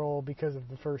going to roll because of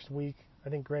the first week. I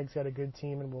think Greg's got a good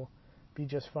team and will be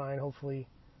just fine. Hopefully,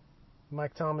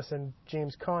 Mike Thomas and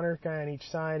James Conner, guy on each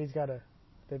side. They've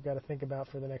got to think about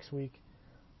for the next week.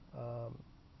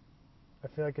 I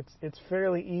feel like it's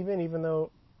fairly even though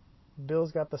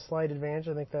Bill's got the slight advantage.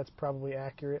 I think that's probably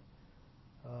accurate.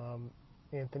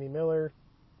 Anthony Miller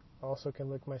also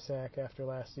can lick my sack after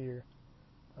last year,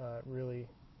 really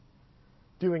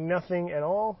doing nothing at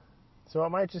all. So it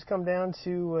might just come down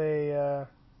to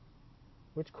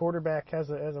which quarterback has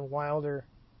a wilder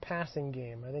passing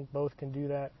game. I think both can do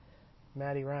that.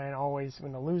 Matty Ryan always,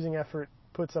 in the losing effort,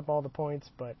 puts up all the points,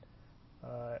 but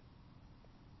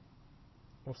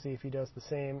we'll see if he does the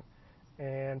same.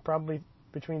 And probably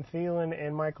between Thielen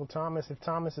and Michael Thomas, if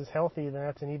Thomas is healthy, then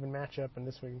that's an even matchup, and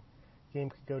this game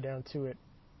could go down to it.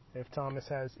 If Thomas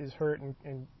is hurt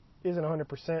and isn't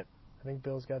 100%, I think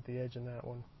Bill's got the edge in that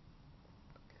one.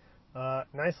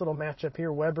 Nice little matchup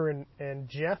here. Weber and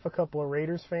Jeff, a couple of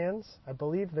Raiders fans. I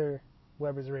believe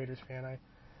Weber's a Raiders fan.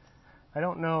 I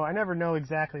don't know. I never know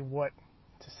exactly what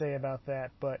to say about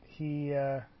that, but he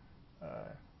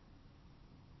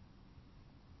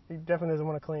definitely doesn't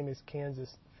want to claim his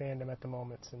Kansas fandom at the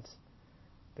moment, since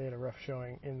they had a rough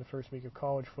showing in the first week of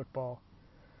college football.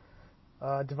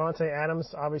 Devontae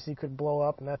Adams obviously could blow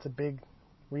up, and that's a big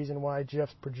reason why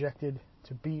Jeff's projected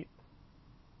to beat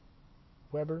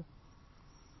Weber.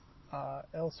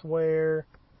 Elsewhere,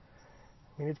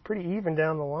 I mean, it's pretty even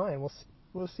down the line.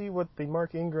 We'll see what the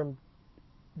Mark Ingram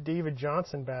David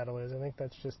Johnson battle is. I think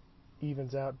that's just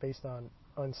evens out based on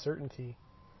uncertainty.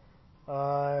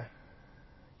 Cam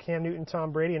Newton,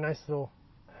 Tom Brady, a nice little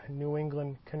New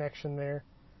England connection there.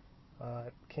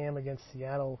 Cam against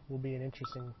Seattle will be an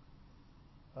interesting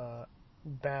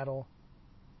battle.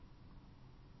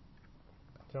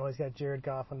 You always got Jared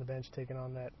Goff on the bench taking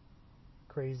on that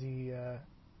crazy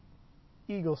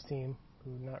Eagles team,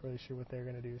 who not really sure what they're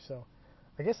going to do. So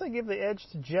I guess I give the edge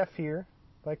to Jeff here,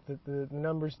 like the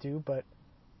numbers do, but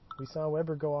we saw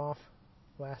Weber go off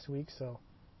last week, so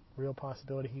real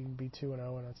possibility he can be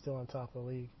 2-0 and still on top of the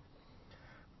league.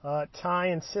 Ty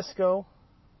and Cisco,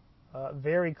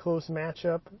 very close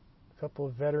matchup. A couple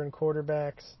of veteran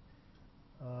quarterbacks.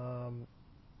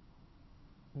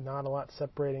 Not a lot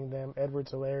separating them.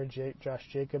 Edwards-Helaire, Josh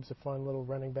Jacobs, a fun little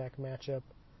running back matchup.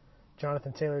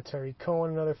 Jonathan Taylor, Tariq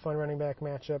Cohen, another fun running back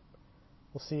matchup.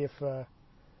 We'll see if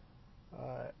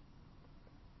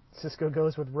Cisco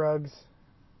goes with Ruggs.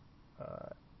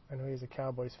 I know he's a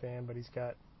Cowboys fan, but he's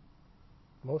got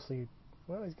he's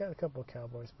got a couple of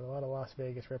Cowboys, but a lot of Las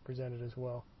Vegas represented as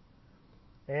well.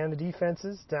 And the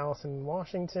defenses, Dallas and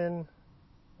Washington.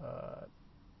 I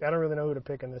don't really know who to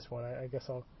pick in this one. I guess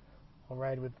I'll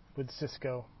ride with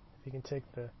Cisco if he can take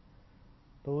the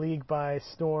league by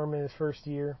storm in his first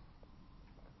year.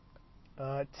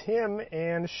 Tim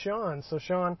and Sean. So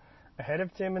Sean, ahead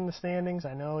of Tim in the standings.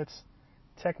 I know it's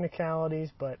technicalities,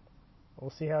 but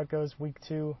we'll see how it goes week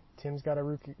 2. Tim's got to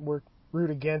root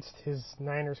against his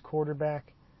Niners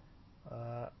quarterback.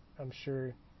 I'm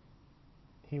sure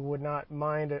he would not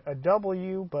mind a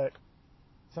W, but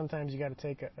sometimes you got to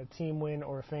take a team win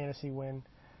or a fantasy win.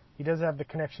 He does have the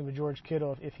connection with George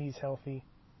Kittle if he's healthy.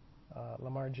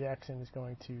 Lamar Jackson is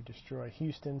going to destroy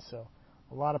Houston, so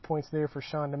a lot of points there for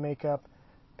Sean to make up.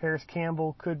 Paris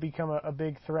Campbell could become a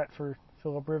big threat for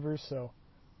Phillip Rivers, so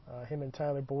him and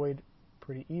Tyler Boyd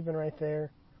pretty even right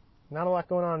there. Not a lot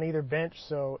going on either bench,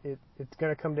 so it's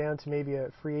going to come down to maybe a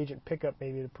free agent pickup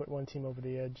maybe to put one team over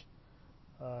the edge.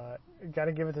 Got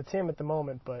to give it to Tim at the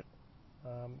moment, but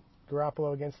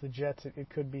Garoppolo against the Jets, it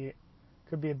could be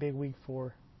a big week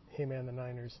for him and the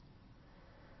Niners.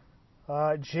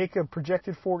 Jacob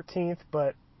projected 14th,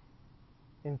 but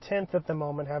in 10th at the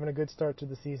moment, having a good start to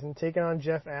the season. Taking on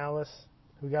Jeff Alice,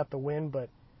 who got the win, but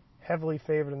heavily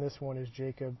favored in this one is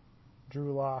Jacob.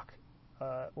 Drew Lock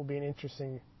will be an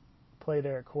interesting play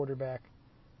there at quarterback.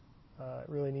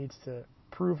 Really needs to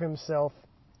prove himself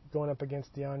going up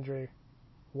against DeAndre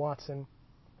Watson.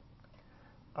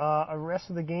 The rest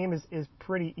of the game is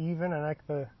pretty even. I like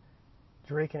the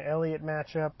Drake and Elliott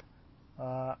matchup.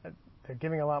 They're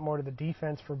giving a lot more to the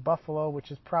defense for Buffalo,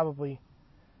 which is probably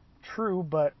true,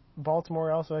 but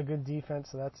Baltimore also had good defense,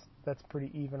 so that's pretty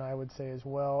even, I would say, as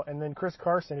well. And then Chris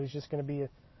Carson, who's just going to be a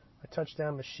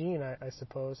touchdown machine, I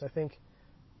suppose. I think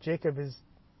Jacob is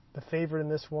the favorite in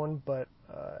this one, but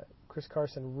Chris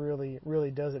Carson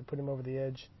really does it, put him over the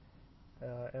edge.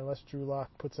 Unless Drew Lock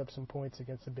puts up some points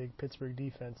against the big Pittsburgh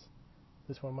defense,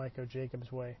 this one might go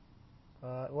Jacob's way.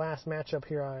 Last matchup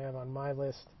here I have on my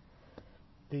list.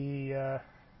 The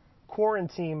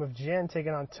quarantine of Jen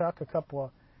taking on Tuck. A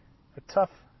tough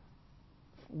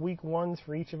week 1s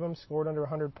for each of them. Scored under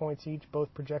 100 points each,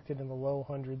 both projected in the low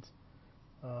hundreds.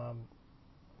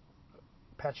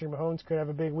 Patrick Mahomes could have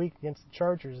a big week against the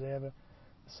Chargers. They have a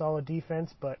solid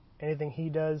defense, but anything he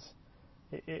does,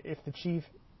 if the Chiefs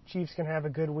can have a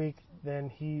good week, then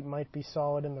he might be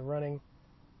solid in the running.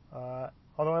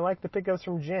 Although I like the pickups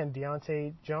from Jen.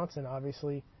 Deontay Johnson,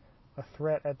 obviously a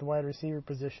threat at the wide receiver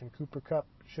position. Cooper Kupp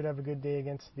should have a good day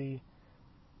against the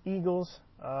Eagles.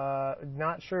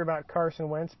 Not sure about Carson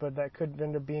Wentz, but that could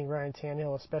end up being Ryan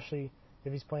Tannehill, especially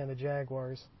if he's playing the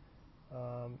Jaguars.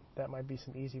 That might be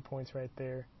some easy points right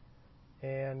there.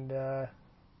 And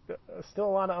still a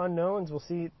lot of unknowns. We'll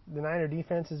see. The Niner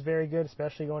defense is very good,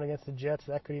 especially going against the Jets.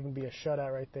 That could even be a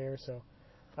shutout right there. So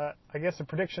I guess a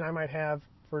prediction I might have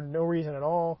for no reason at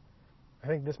all, I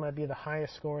think this might be the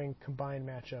highest scoring combined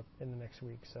matchup in the next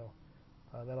week. So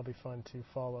that'll be fun to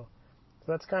follow.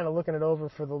 So that's kind of looking it over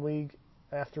for the league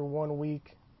after 1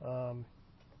 week.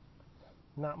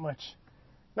 Not much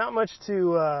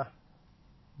to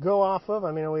go off of.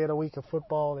 I mean, we had a week of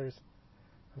football. I'm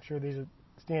sure these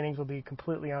standings will be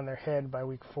completely on their head by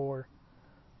week 4.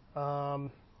 But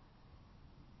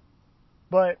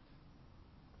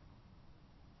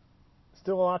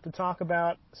still a lot to talk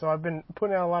about. So I've been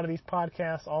putting out a lot of these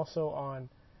podcasts also on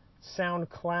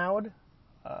SoundCloud,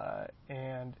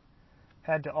 and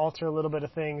had to alter a little bit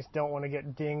of things. Don't want to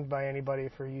get dinged by anybody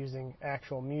for using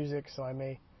actual music, so I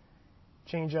may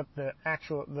change up the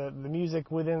music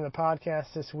within the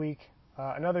podcast this week.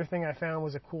 Another thing I found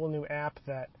was a cool new app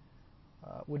that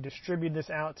would distribute this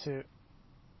out to,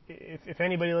 if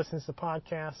anybody listens to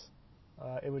podcasts,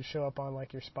 it would show up on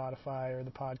like your Spotify or the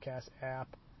podcast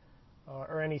app,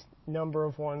 or any number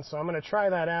of ones. So I'm going to try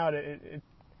that out. It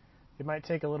might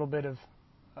take a little bit of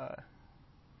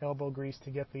elbow grease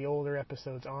to get the older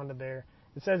episodes onto there.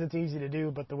 It says it's easy to do,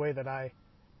 but the way that I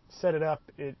set it up,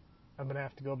 I'm going to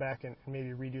have to go back and maybe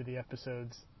redo the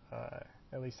episodes,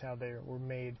 at least how they were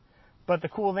made. But the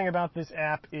cool thing about this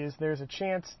app is there's a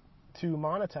chance to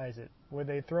monetize it, where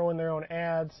they throw in their own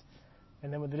ads,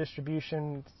 and then with the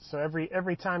distribution, so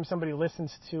every time somebody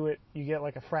listens to it, you get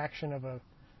like a fraction of a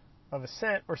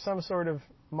cent or some sort of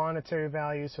monetary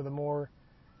value. So the more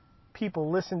people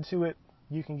listen to it,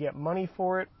 you can get money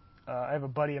for it. I have a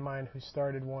buddy of mine who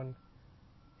started one.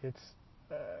 I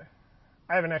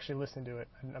haven't actually listened to it.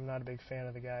 I'm not a big fan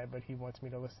of the guy, but he wants me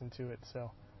to listen to it,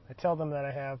 so I tell them that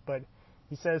I have. But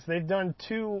he says they've done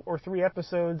 2 or 3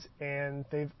 episodes and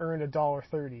they've earned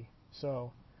 $1.30.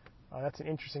 So that's an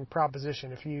interesting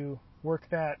proposition. If you work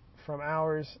that from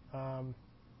hours,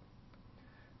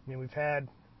 we've had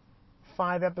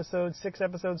 5 episodes, 6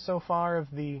 episodes so far of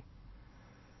the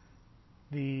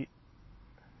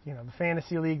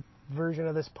fantasy league version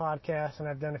of this podcast, and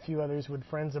I've done a few others with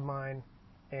friends of mine.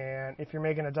 And if you're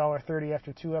making $1.30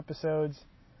 after 2 episodes,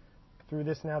 through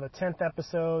this now, the 10th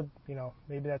episode,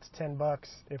 maybe that's $10.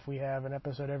 If we have an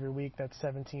episode every week, that's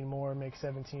 17 more, make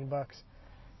 $17.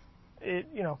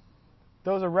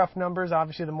 Those are rough numbers.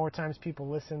 Obviously, the more times people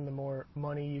listen, the more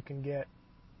money you can get.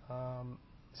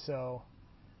 So,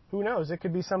 who knows? It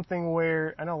could be something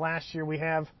where, I know last year we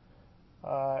have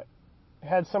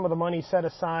had some of the money set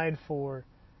aside for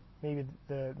maybe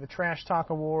the Trash Talk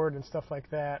Award and stuff like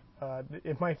that.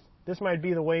 This might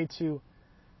be the way to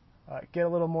get a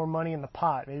little more money in the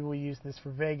pot. Maybe we use this for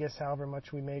Vegas, however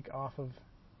much we make off of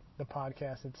the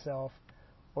podcast itself,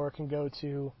 or it can go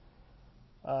to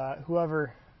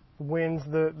whoever wins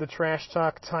the Trash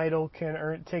Talk title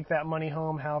can take that money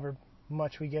home, however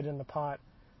much we get in the pot.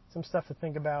 Some stuff to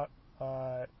think about.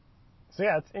 So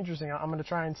yeah, it's interesting. I'm going to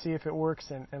try and see if it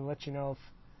works and let you know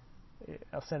if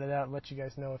I'll send it out and let you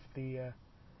guys know if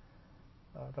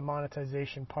the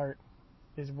monetization part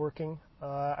is working.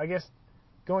 I guess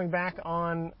going back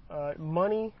on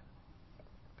money,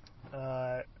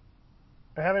 I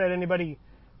haven't had anybody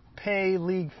pay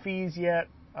league fees yet.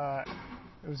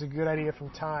 It was a good idea from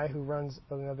Ty, who runs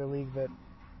another league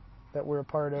that we're a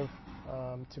part of,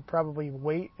 to probably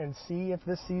wait and see if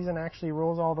this season actually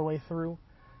rolls all the way through.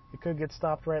 It could get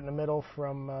stopped right in the middle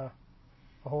from a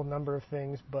whole number of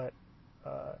things, but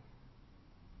we're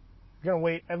going to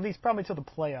wait at least probably till the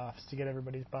playoffs to get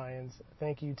everybody's buy-ins.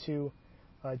 Thank you to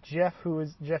Jeff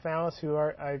Alice, who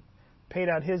I paid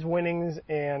out his winnings,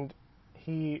 and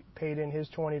he paid in his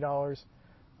 $20.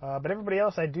 But everybody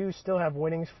else I do still have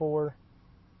winnings for,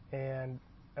 and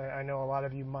I know a lot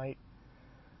of you might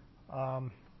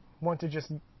want to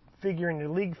just figure in your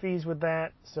league fees with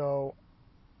that. So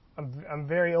I'm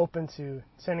very open to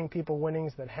sending people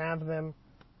winnings that have them.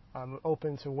 I'm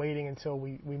open to waiting until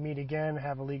we meet again,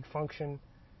 have a league function,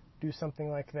 do something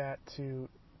like that to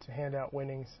hand out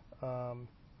winnings.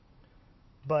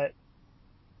 But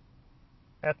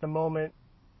at the moment,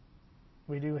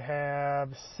 we do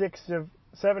have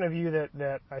 7 of you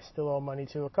that I still owe money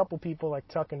to. A couple people like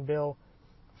Tuck and Bill,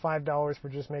 $5 for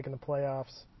just making the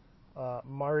playoffs.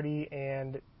 Marty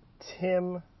and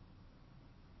Tim.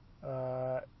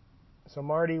 So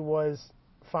Marty was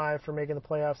 $5 for making the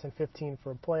playoffs and $15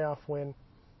 for a playoff win.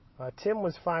 Tim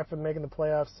was $5 for making the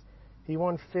playoffs. He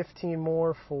won $15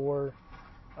 more for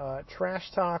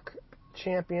Trash Talk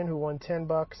Champion, who won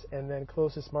 $10, and then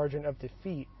closest margin of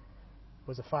defeat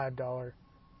was a $5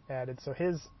 added. So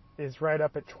his is right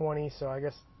up at 20. So I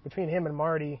guess between him and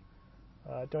Marty,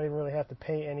 don't even really have to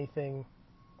pay anything,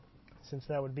 since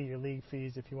that would be your league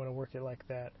fees if you want to work it like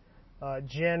that.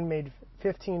 Jen made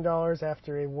 $15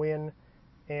 after a win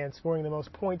and scoring the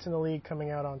most points in the league,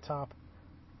 coming out on top,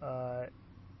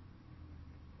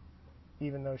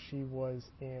 even though she was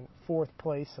in 4th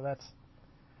place. So that's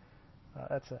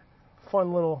a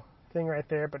fun little thing right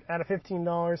there. But out of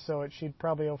 $15, so she'd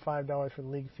probably owe $5 for the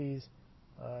league fees.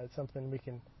 It's something we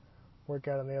can work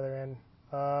out on the other end.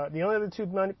 The only other 2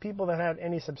 people that had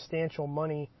any substantial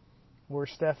money were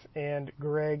Steph and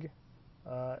Greg.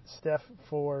 Steph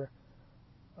for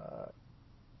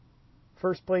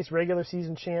first place regular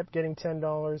season champ, getting $10,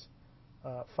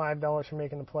 $5 for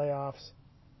making the playoffs.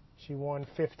 She won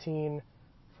 $15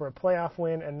 for a playoff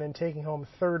win, and then taking home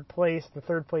 3rd place. The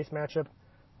 3rd place matchup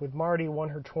with Marty won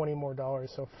her $20 more,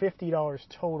 so $50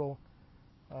 total,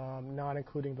 not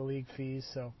including the league fees.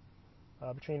 So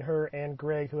between her and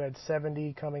Greg, who had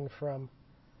 $70 coming from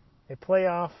a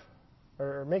playoff,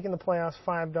 or making the playoffs,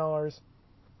 $5,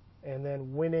 and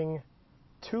then winning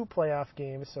 2 playoff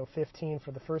games, so $15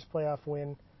 for the first playoff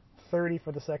win, $30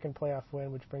 for the second playoff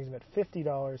win, which brings them at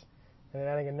 $50, and then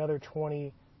adding another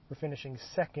 $20 for finishing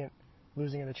 2nd,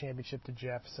 losing in the championship to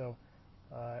Jeff. So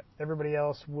everybody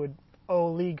else would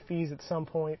owe league fees at some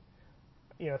point.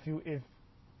 If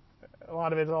a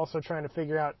lot of it is also trying to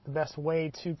figure out the best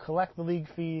way to collect the league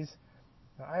fees.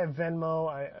 I have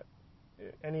Venmo,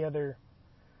 any other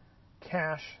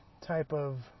cash type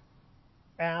of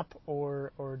app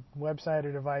or website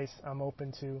or device I'm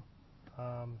open to.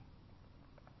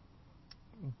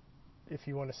 If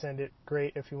you want to send it,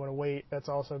 great. If you want to wait, that's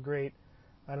also great.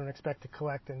 I don't expect to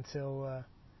collect until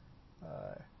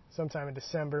sometime in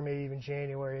December, maybe even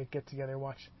January. Get together,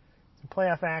 watch some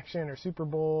playoff action or Super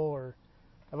Bowl, or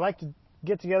I'd like to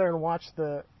get together and watch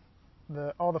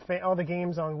all the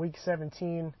games on Week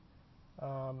 17.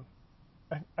 I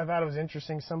thought it was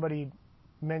interesting. Somebody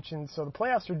mentioned, so the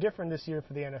playoffs are different this year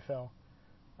for the NFL.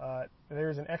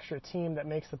 There's an extra team that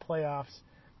makes the playoffs,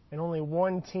 and only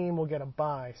one team will get a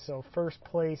bye. So first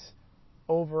place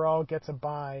overall gets a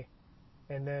bye,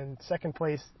 and then second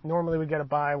place normally would get a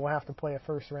bye. We'll have to play a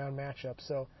first round matchup.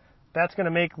 So that's going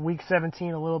to make Week 17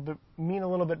 mean a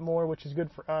little bit more, which is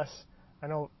good for us. I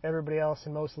know everybody else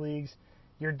in most leagues,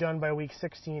 you're done by week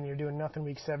 16 and you're doing nothing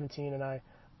week 17, and I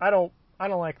don't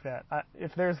like that.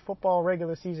 If there's a football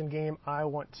regular season game, I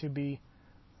want it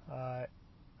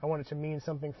to mean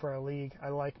something for our league. I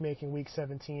like making week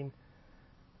 17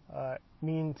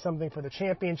 mean something for the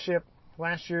championship.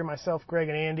 Last year, myself, Greg,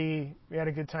 and Andy, we had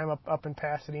a good time up in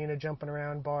Pasadena, jumping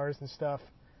around bars and stuff.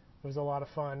 It was a lot of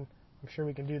fun. I'm sure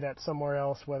we can do that somewhere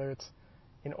else, whether it's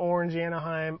in Orange,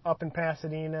 Anaheim, up in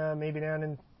Pasadena, maybe down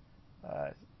in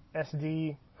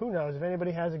SD. Who knows? If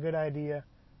anybody has a good idea,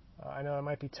 I know it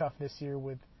might be tough this year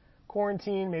with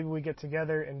quarantine. Maybe we get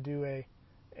together and do a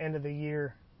end of the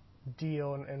year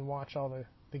deal and watch all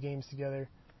the games together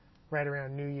right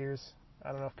around New Year's.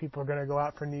 I don't know if people are going to go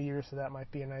out for New Year's, so that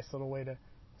might be a nice little way to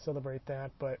celebrate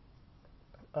that. But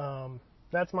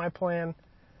that's my plan.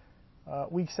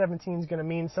 Week 17 is going to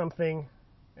mean something.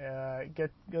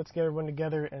 Let's get everyone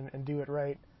together and do it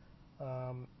right.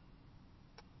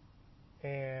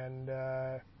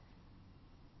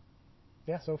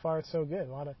 So far it's so good.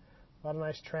 A lot of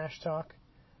nice trash talk.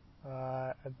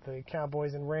 The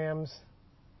Cowboys and Rams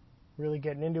really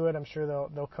getting into it. I'm sure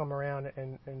they'll come around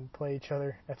and play each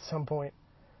other at some point.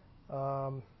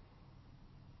 Trying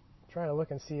to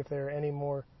look and see if there are any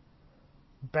more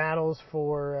battles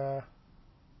for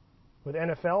with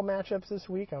NFL matchups this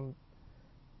week.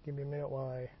 Give me a minute while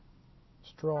I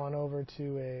stroll on over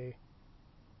to a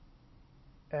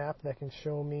app that can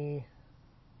show me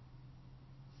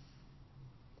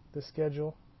the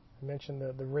schedule. I mentioned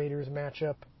the Raiders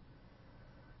matchup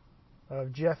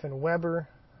of Jeff and Weber.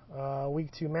 Week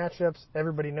 2 matchups.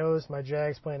 Everybody knows my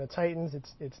Jags playing the Titans.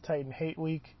 It's Titan hate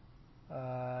week.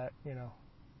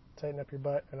 Tighten up your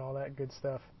butt and all that good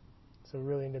stuff. So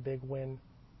really need a big win.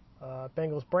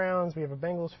 Bengals Browns. We have a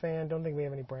Bengals fan. Don't think we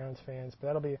have any Browns fans, but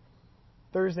that'll be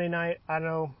Thursday night. I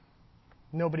know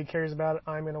nobody cares about it.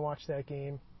 I'm going to watch that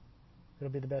game.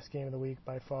 It'll be the best game of the week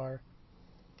by far.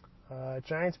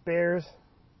 Giants Bears.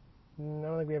 I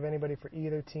don't think we have anybody for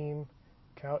either team.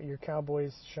 Your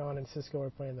Cowboys, Sean and Cisco, are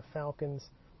playing the Falcons.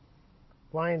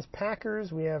 Lions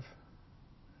Packers.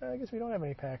 I guess we don't have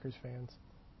any Packers fans,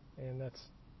 and that's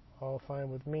all fine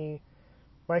with me.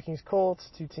 Vikings Colts,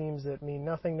 two teams that mean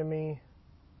nothing to me.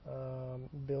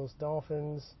 Bills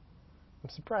Dolphins. I'm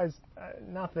surprised,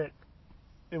 not that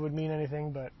it would mean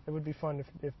anything, but it would be fun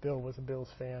if Bill was a Bills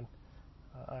fan.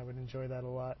 I would enjoy that a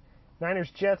lot.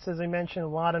 Niners Jets, as I mentioned, a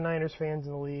lot of Niners fans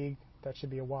in the league. That should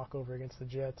be a walkover against the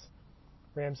Jets.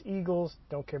 Rams Eagles,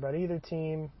 don't care about either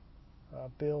team.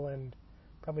 Bill and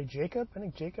probably Jacob. I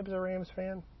think Jacob's a Rams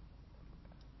fan.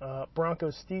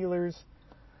 Broncos Steelers.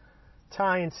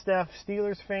 Ty and Steph,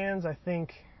 Steelers fans. I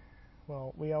think,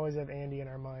 well, we always have Andy in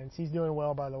our minds. He's doing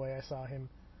well, by the way. I saw him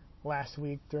last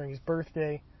week during his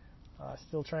birthday.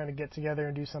 Still trying to get together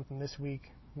and do something this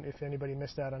week, if anybody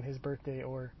missed out on his birthday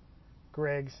or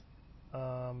Greg's.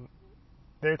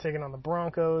 They're taking on the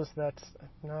Broncos. That's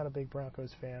not a big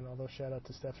Broncos fan, although shout out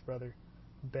to Steph's brother,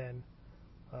 Ben.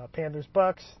 Panthers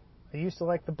Bucks. I used to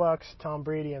like the Bucks. Tom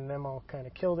Brady and them all kind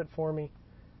of killed it for me.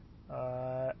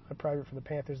 I'd probably root for the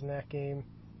Panthers in that game.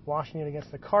 Washington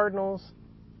against the Cardinals.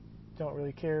 Don't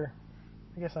really care.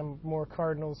 I guess I'm more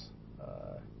Cardinals.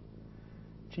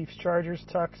 Chiefs Chargers.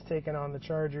 Tucks taking on the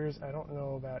Chargers. I don't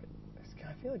know about it.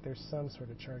 I feel like there's some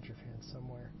sort of Charger fan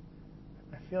somewhere.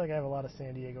 I feel like I have a lot of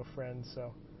San Diego friends,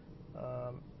 so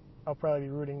I'll probably be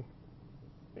rooting.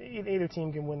 Either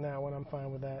team can win that one. I'm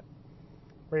fine with that.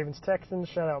 Ravens Texans.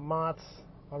 Shout out Mott's.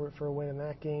 I'll root for a win in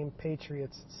that game.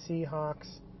 Patriots Seahawks.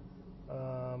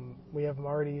 We have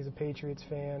Marty, he's a Patriots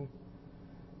fan.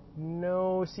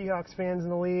 No Seahawks fans in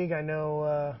the league. I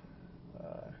know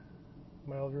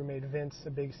my old roommate Vince, a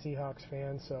big Seahawks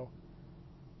fan, so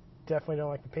definitely don't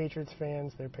like the Patriots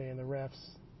fans. They're paying the refs.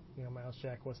 Miles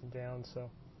Jack wasn't down,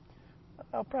 so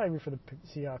I'll probably root for the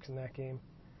Seahawks in that game.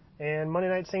 And Monday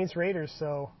Night Saints Raiders,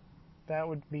 so that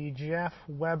would be Jeff,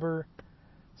 Weber,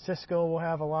 Cisco will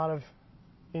have a lot of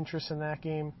interest in that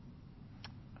game.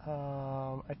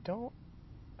 I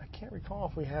can't recall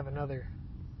if we have another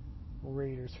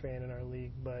Raiders fan in our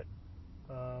league, but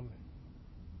I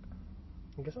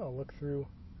guess I'll look through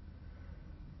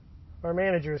our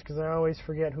managers because I always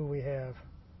forget who we have.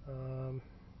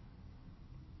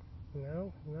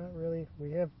 No, not really.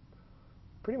 We have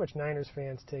pretty much Niners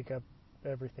fans take up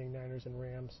everything, Niners and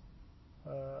Rams.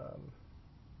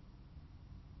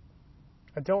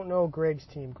 I don't know Greg's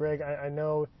team. Greg, I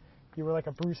know you were like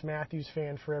a Bruce Matthews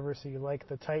fan forever, so you like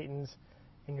the Titans,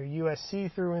 and your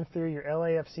USC through and through, your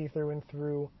LAFC through and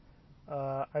through.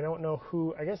 I don't know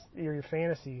who. I guess you're your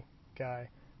fantasy guy.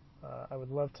 I would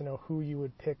love to know who you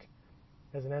would pick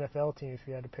as an NFL team if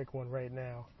you had to pick one right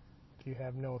now. you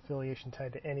have no affiliation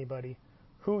tied to anybody,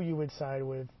 who you would side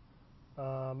with.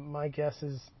 My guess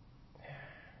is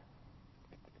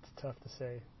it's tough to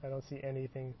say. I don't see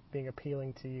anything being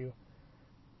appealing to you.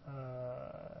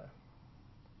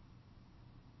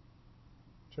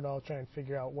 Should all try and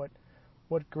figure out what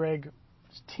Greg's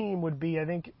team would be. I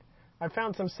think I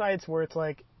found some sites where it's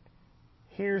like,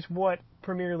 here's what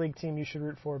Premier League team you should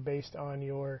root for based on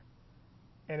your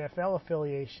NFL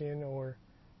affiliation, or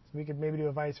so we could maybe do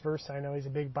a vice versa. I know he's a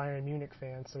big Bayern Munich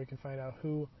fan, so we can find out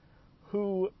who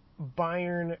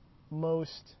Bayern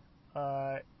most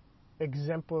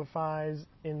exemplifies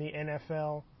in the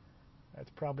NFL. That's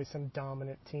probably some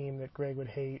dominant team that Greg would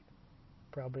hate.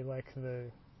 Probably like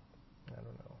the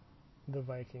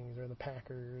Vikings or the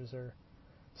Packers or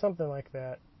something like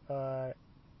that. So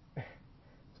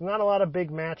not a lot of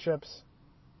big matchups,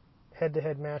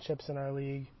 head-to-head matchups in our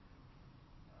league.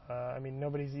 I mean,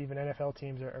 nobody's, even NFL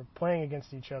teams are playing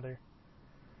against each other.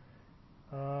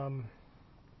 So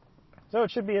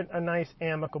it should be a nice,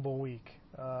 amicable week.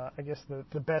 I guess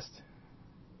the best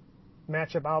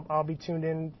matchup I'll be tuned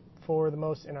in for the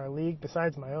most in our league,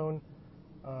 besides my own.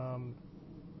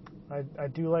 I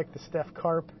do like the Steph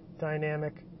Carp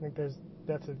dynamic. I think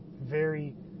that's a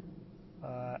very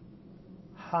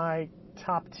high,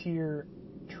 top-tier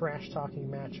trash-talking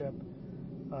matchup.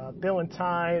 Bill and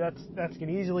Ty, that's going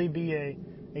to easily be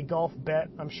a golf bet.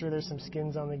 I'm sure there's some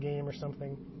skins on the game or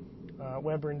something.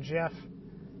 Weber and Jeff,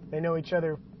 they know each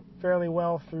other fairly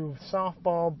well through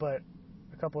softball, but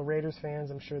a couple of Raiders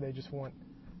fans, I'm sure they just want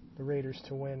the Raiders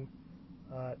to win.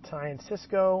 Ty and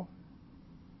Cisco,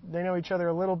 they know each other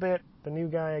a little bit. The new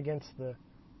guy against the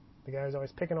guy who's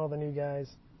always picking all the new guys.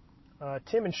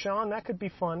 Tim and Sean, that could be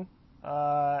fun.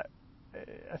 I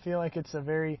feel like it's a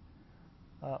very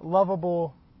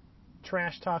lovable,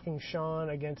 trash-talking Sean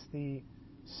against the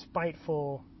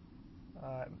spiteful,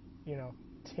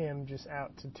 Tim, just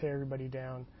out to tear everybody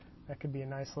down. That could be a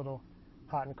nice little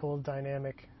hot and cold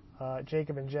dynamic.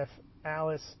 Jacob and Jeff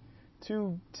Alice,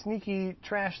 two sneaky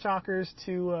trash talkers,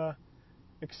 two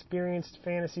experienced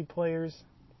fantasy players,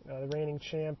 the reigning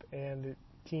champ and the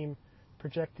team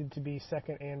projected to be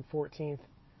 2nd and 14th.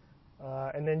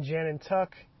 And then Jen and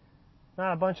Tuck.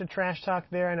 Not a bunch of trash talk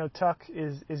there. I know Tuck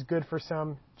is good for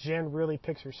some. Jen really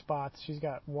picks her spots. She's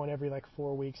got one every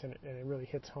 4 weeks, and it really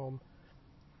hits home.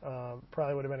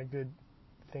 Probably would have been a good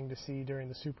thing to see during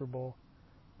the Super Bowl.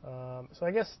 So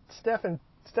I guess Steph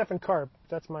and Carp,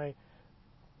 that's my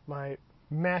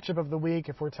matchup of the week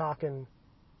if we're talking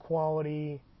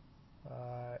quality,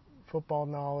 football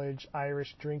knowledge,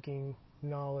 Irish drinking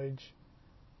knowledge,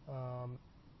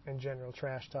 and general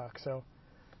trash talk. So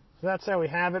that's how we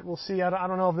have it. We'll see. I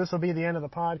don't know if this will be the end of the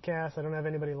podcast. I don't have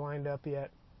anybody lined up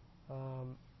yet.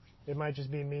 It might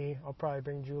just be me. I'll probably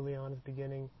bring Julie on at the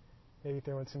beginning, maybe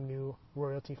throw in some new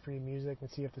royalty-free music and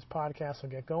see if this podcast will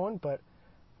get going. But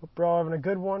hope we're all having a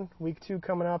good one. Week 2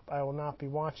 coming up. I will not be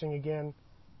watching again.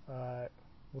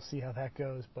 We'll see how that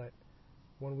goes. But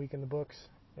 1 week in the books,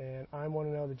 and I'm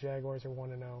 1-0. The Jaguars are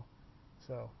 1-0.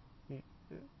 So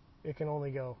it can only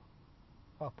go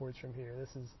upwards from here.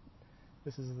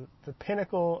 This is the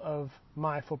pinnacle of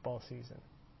my football season.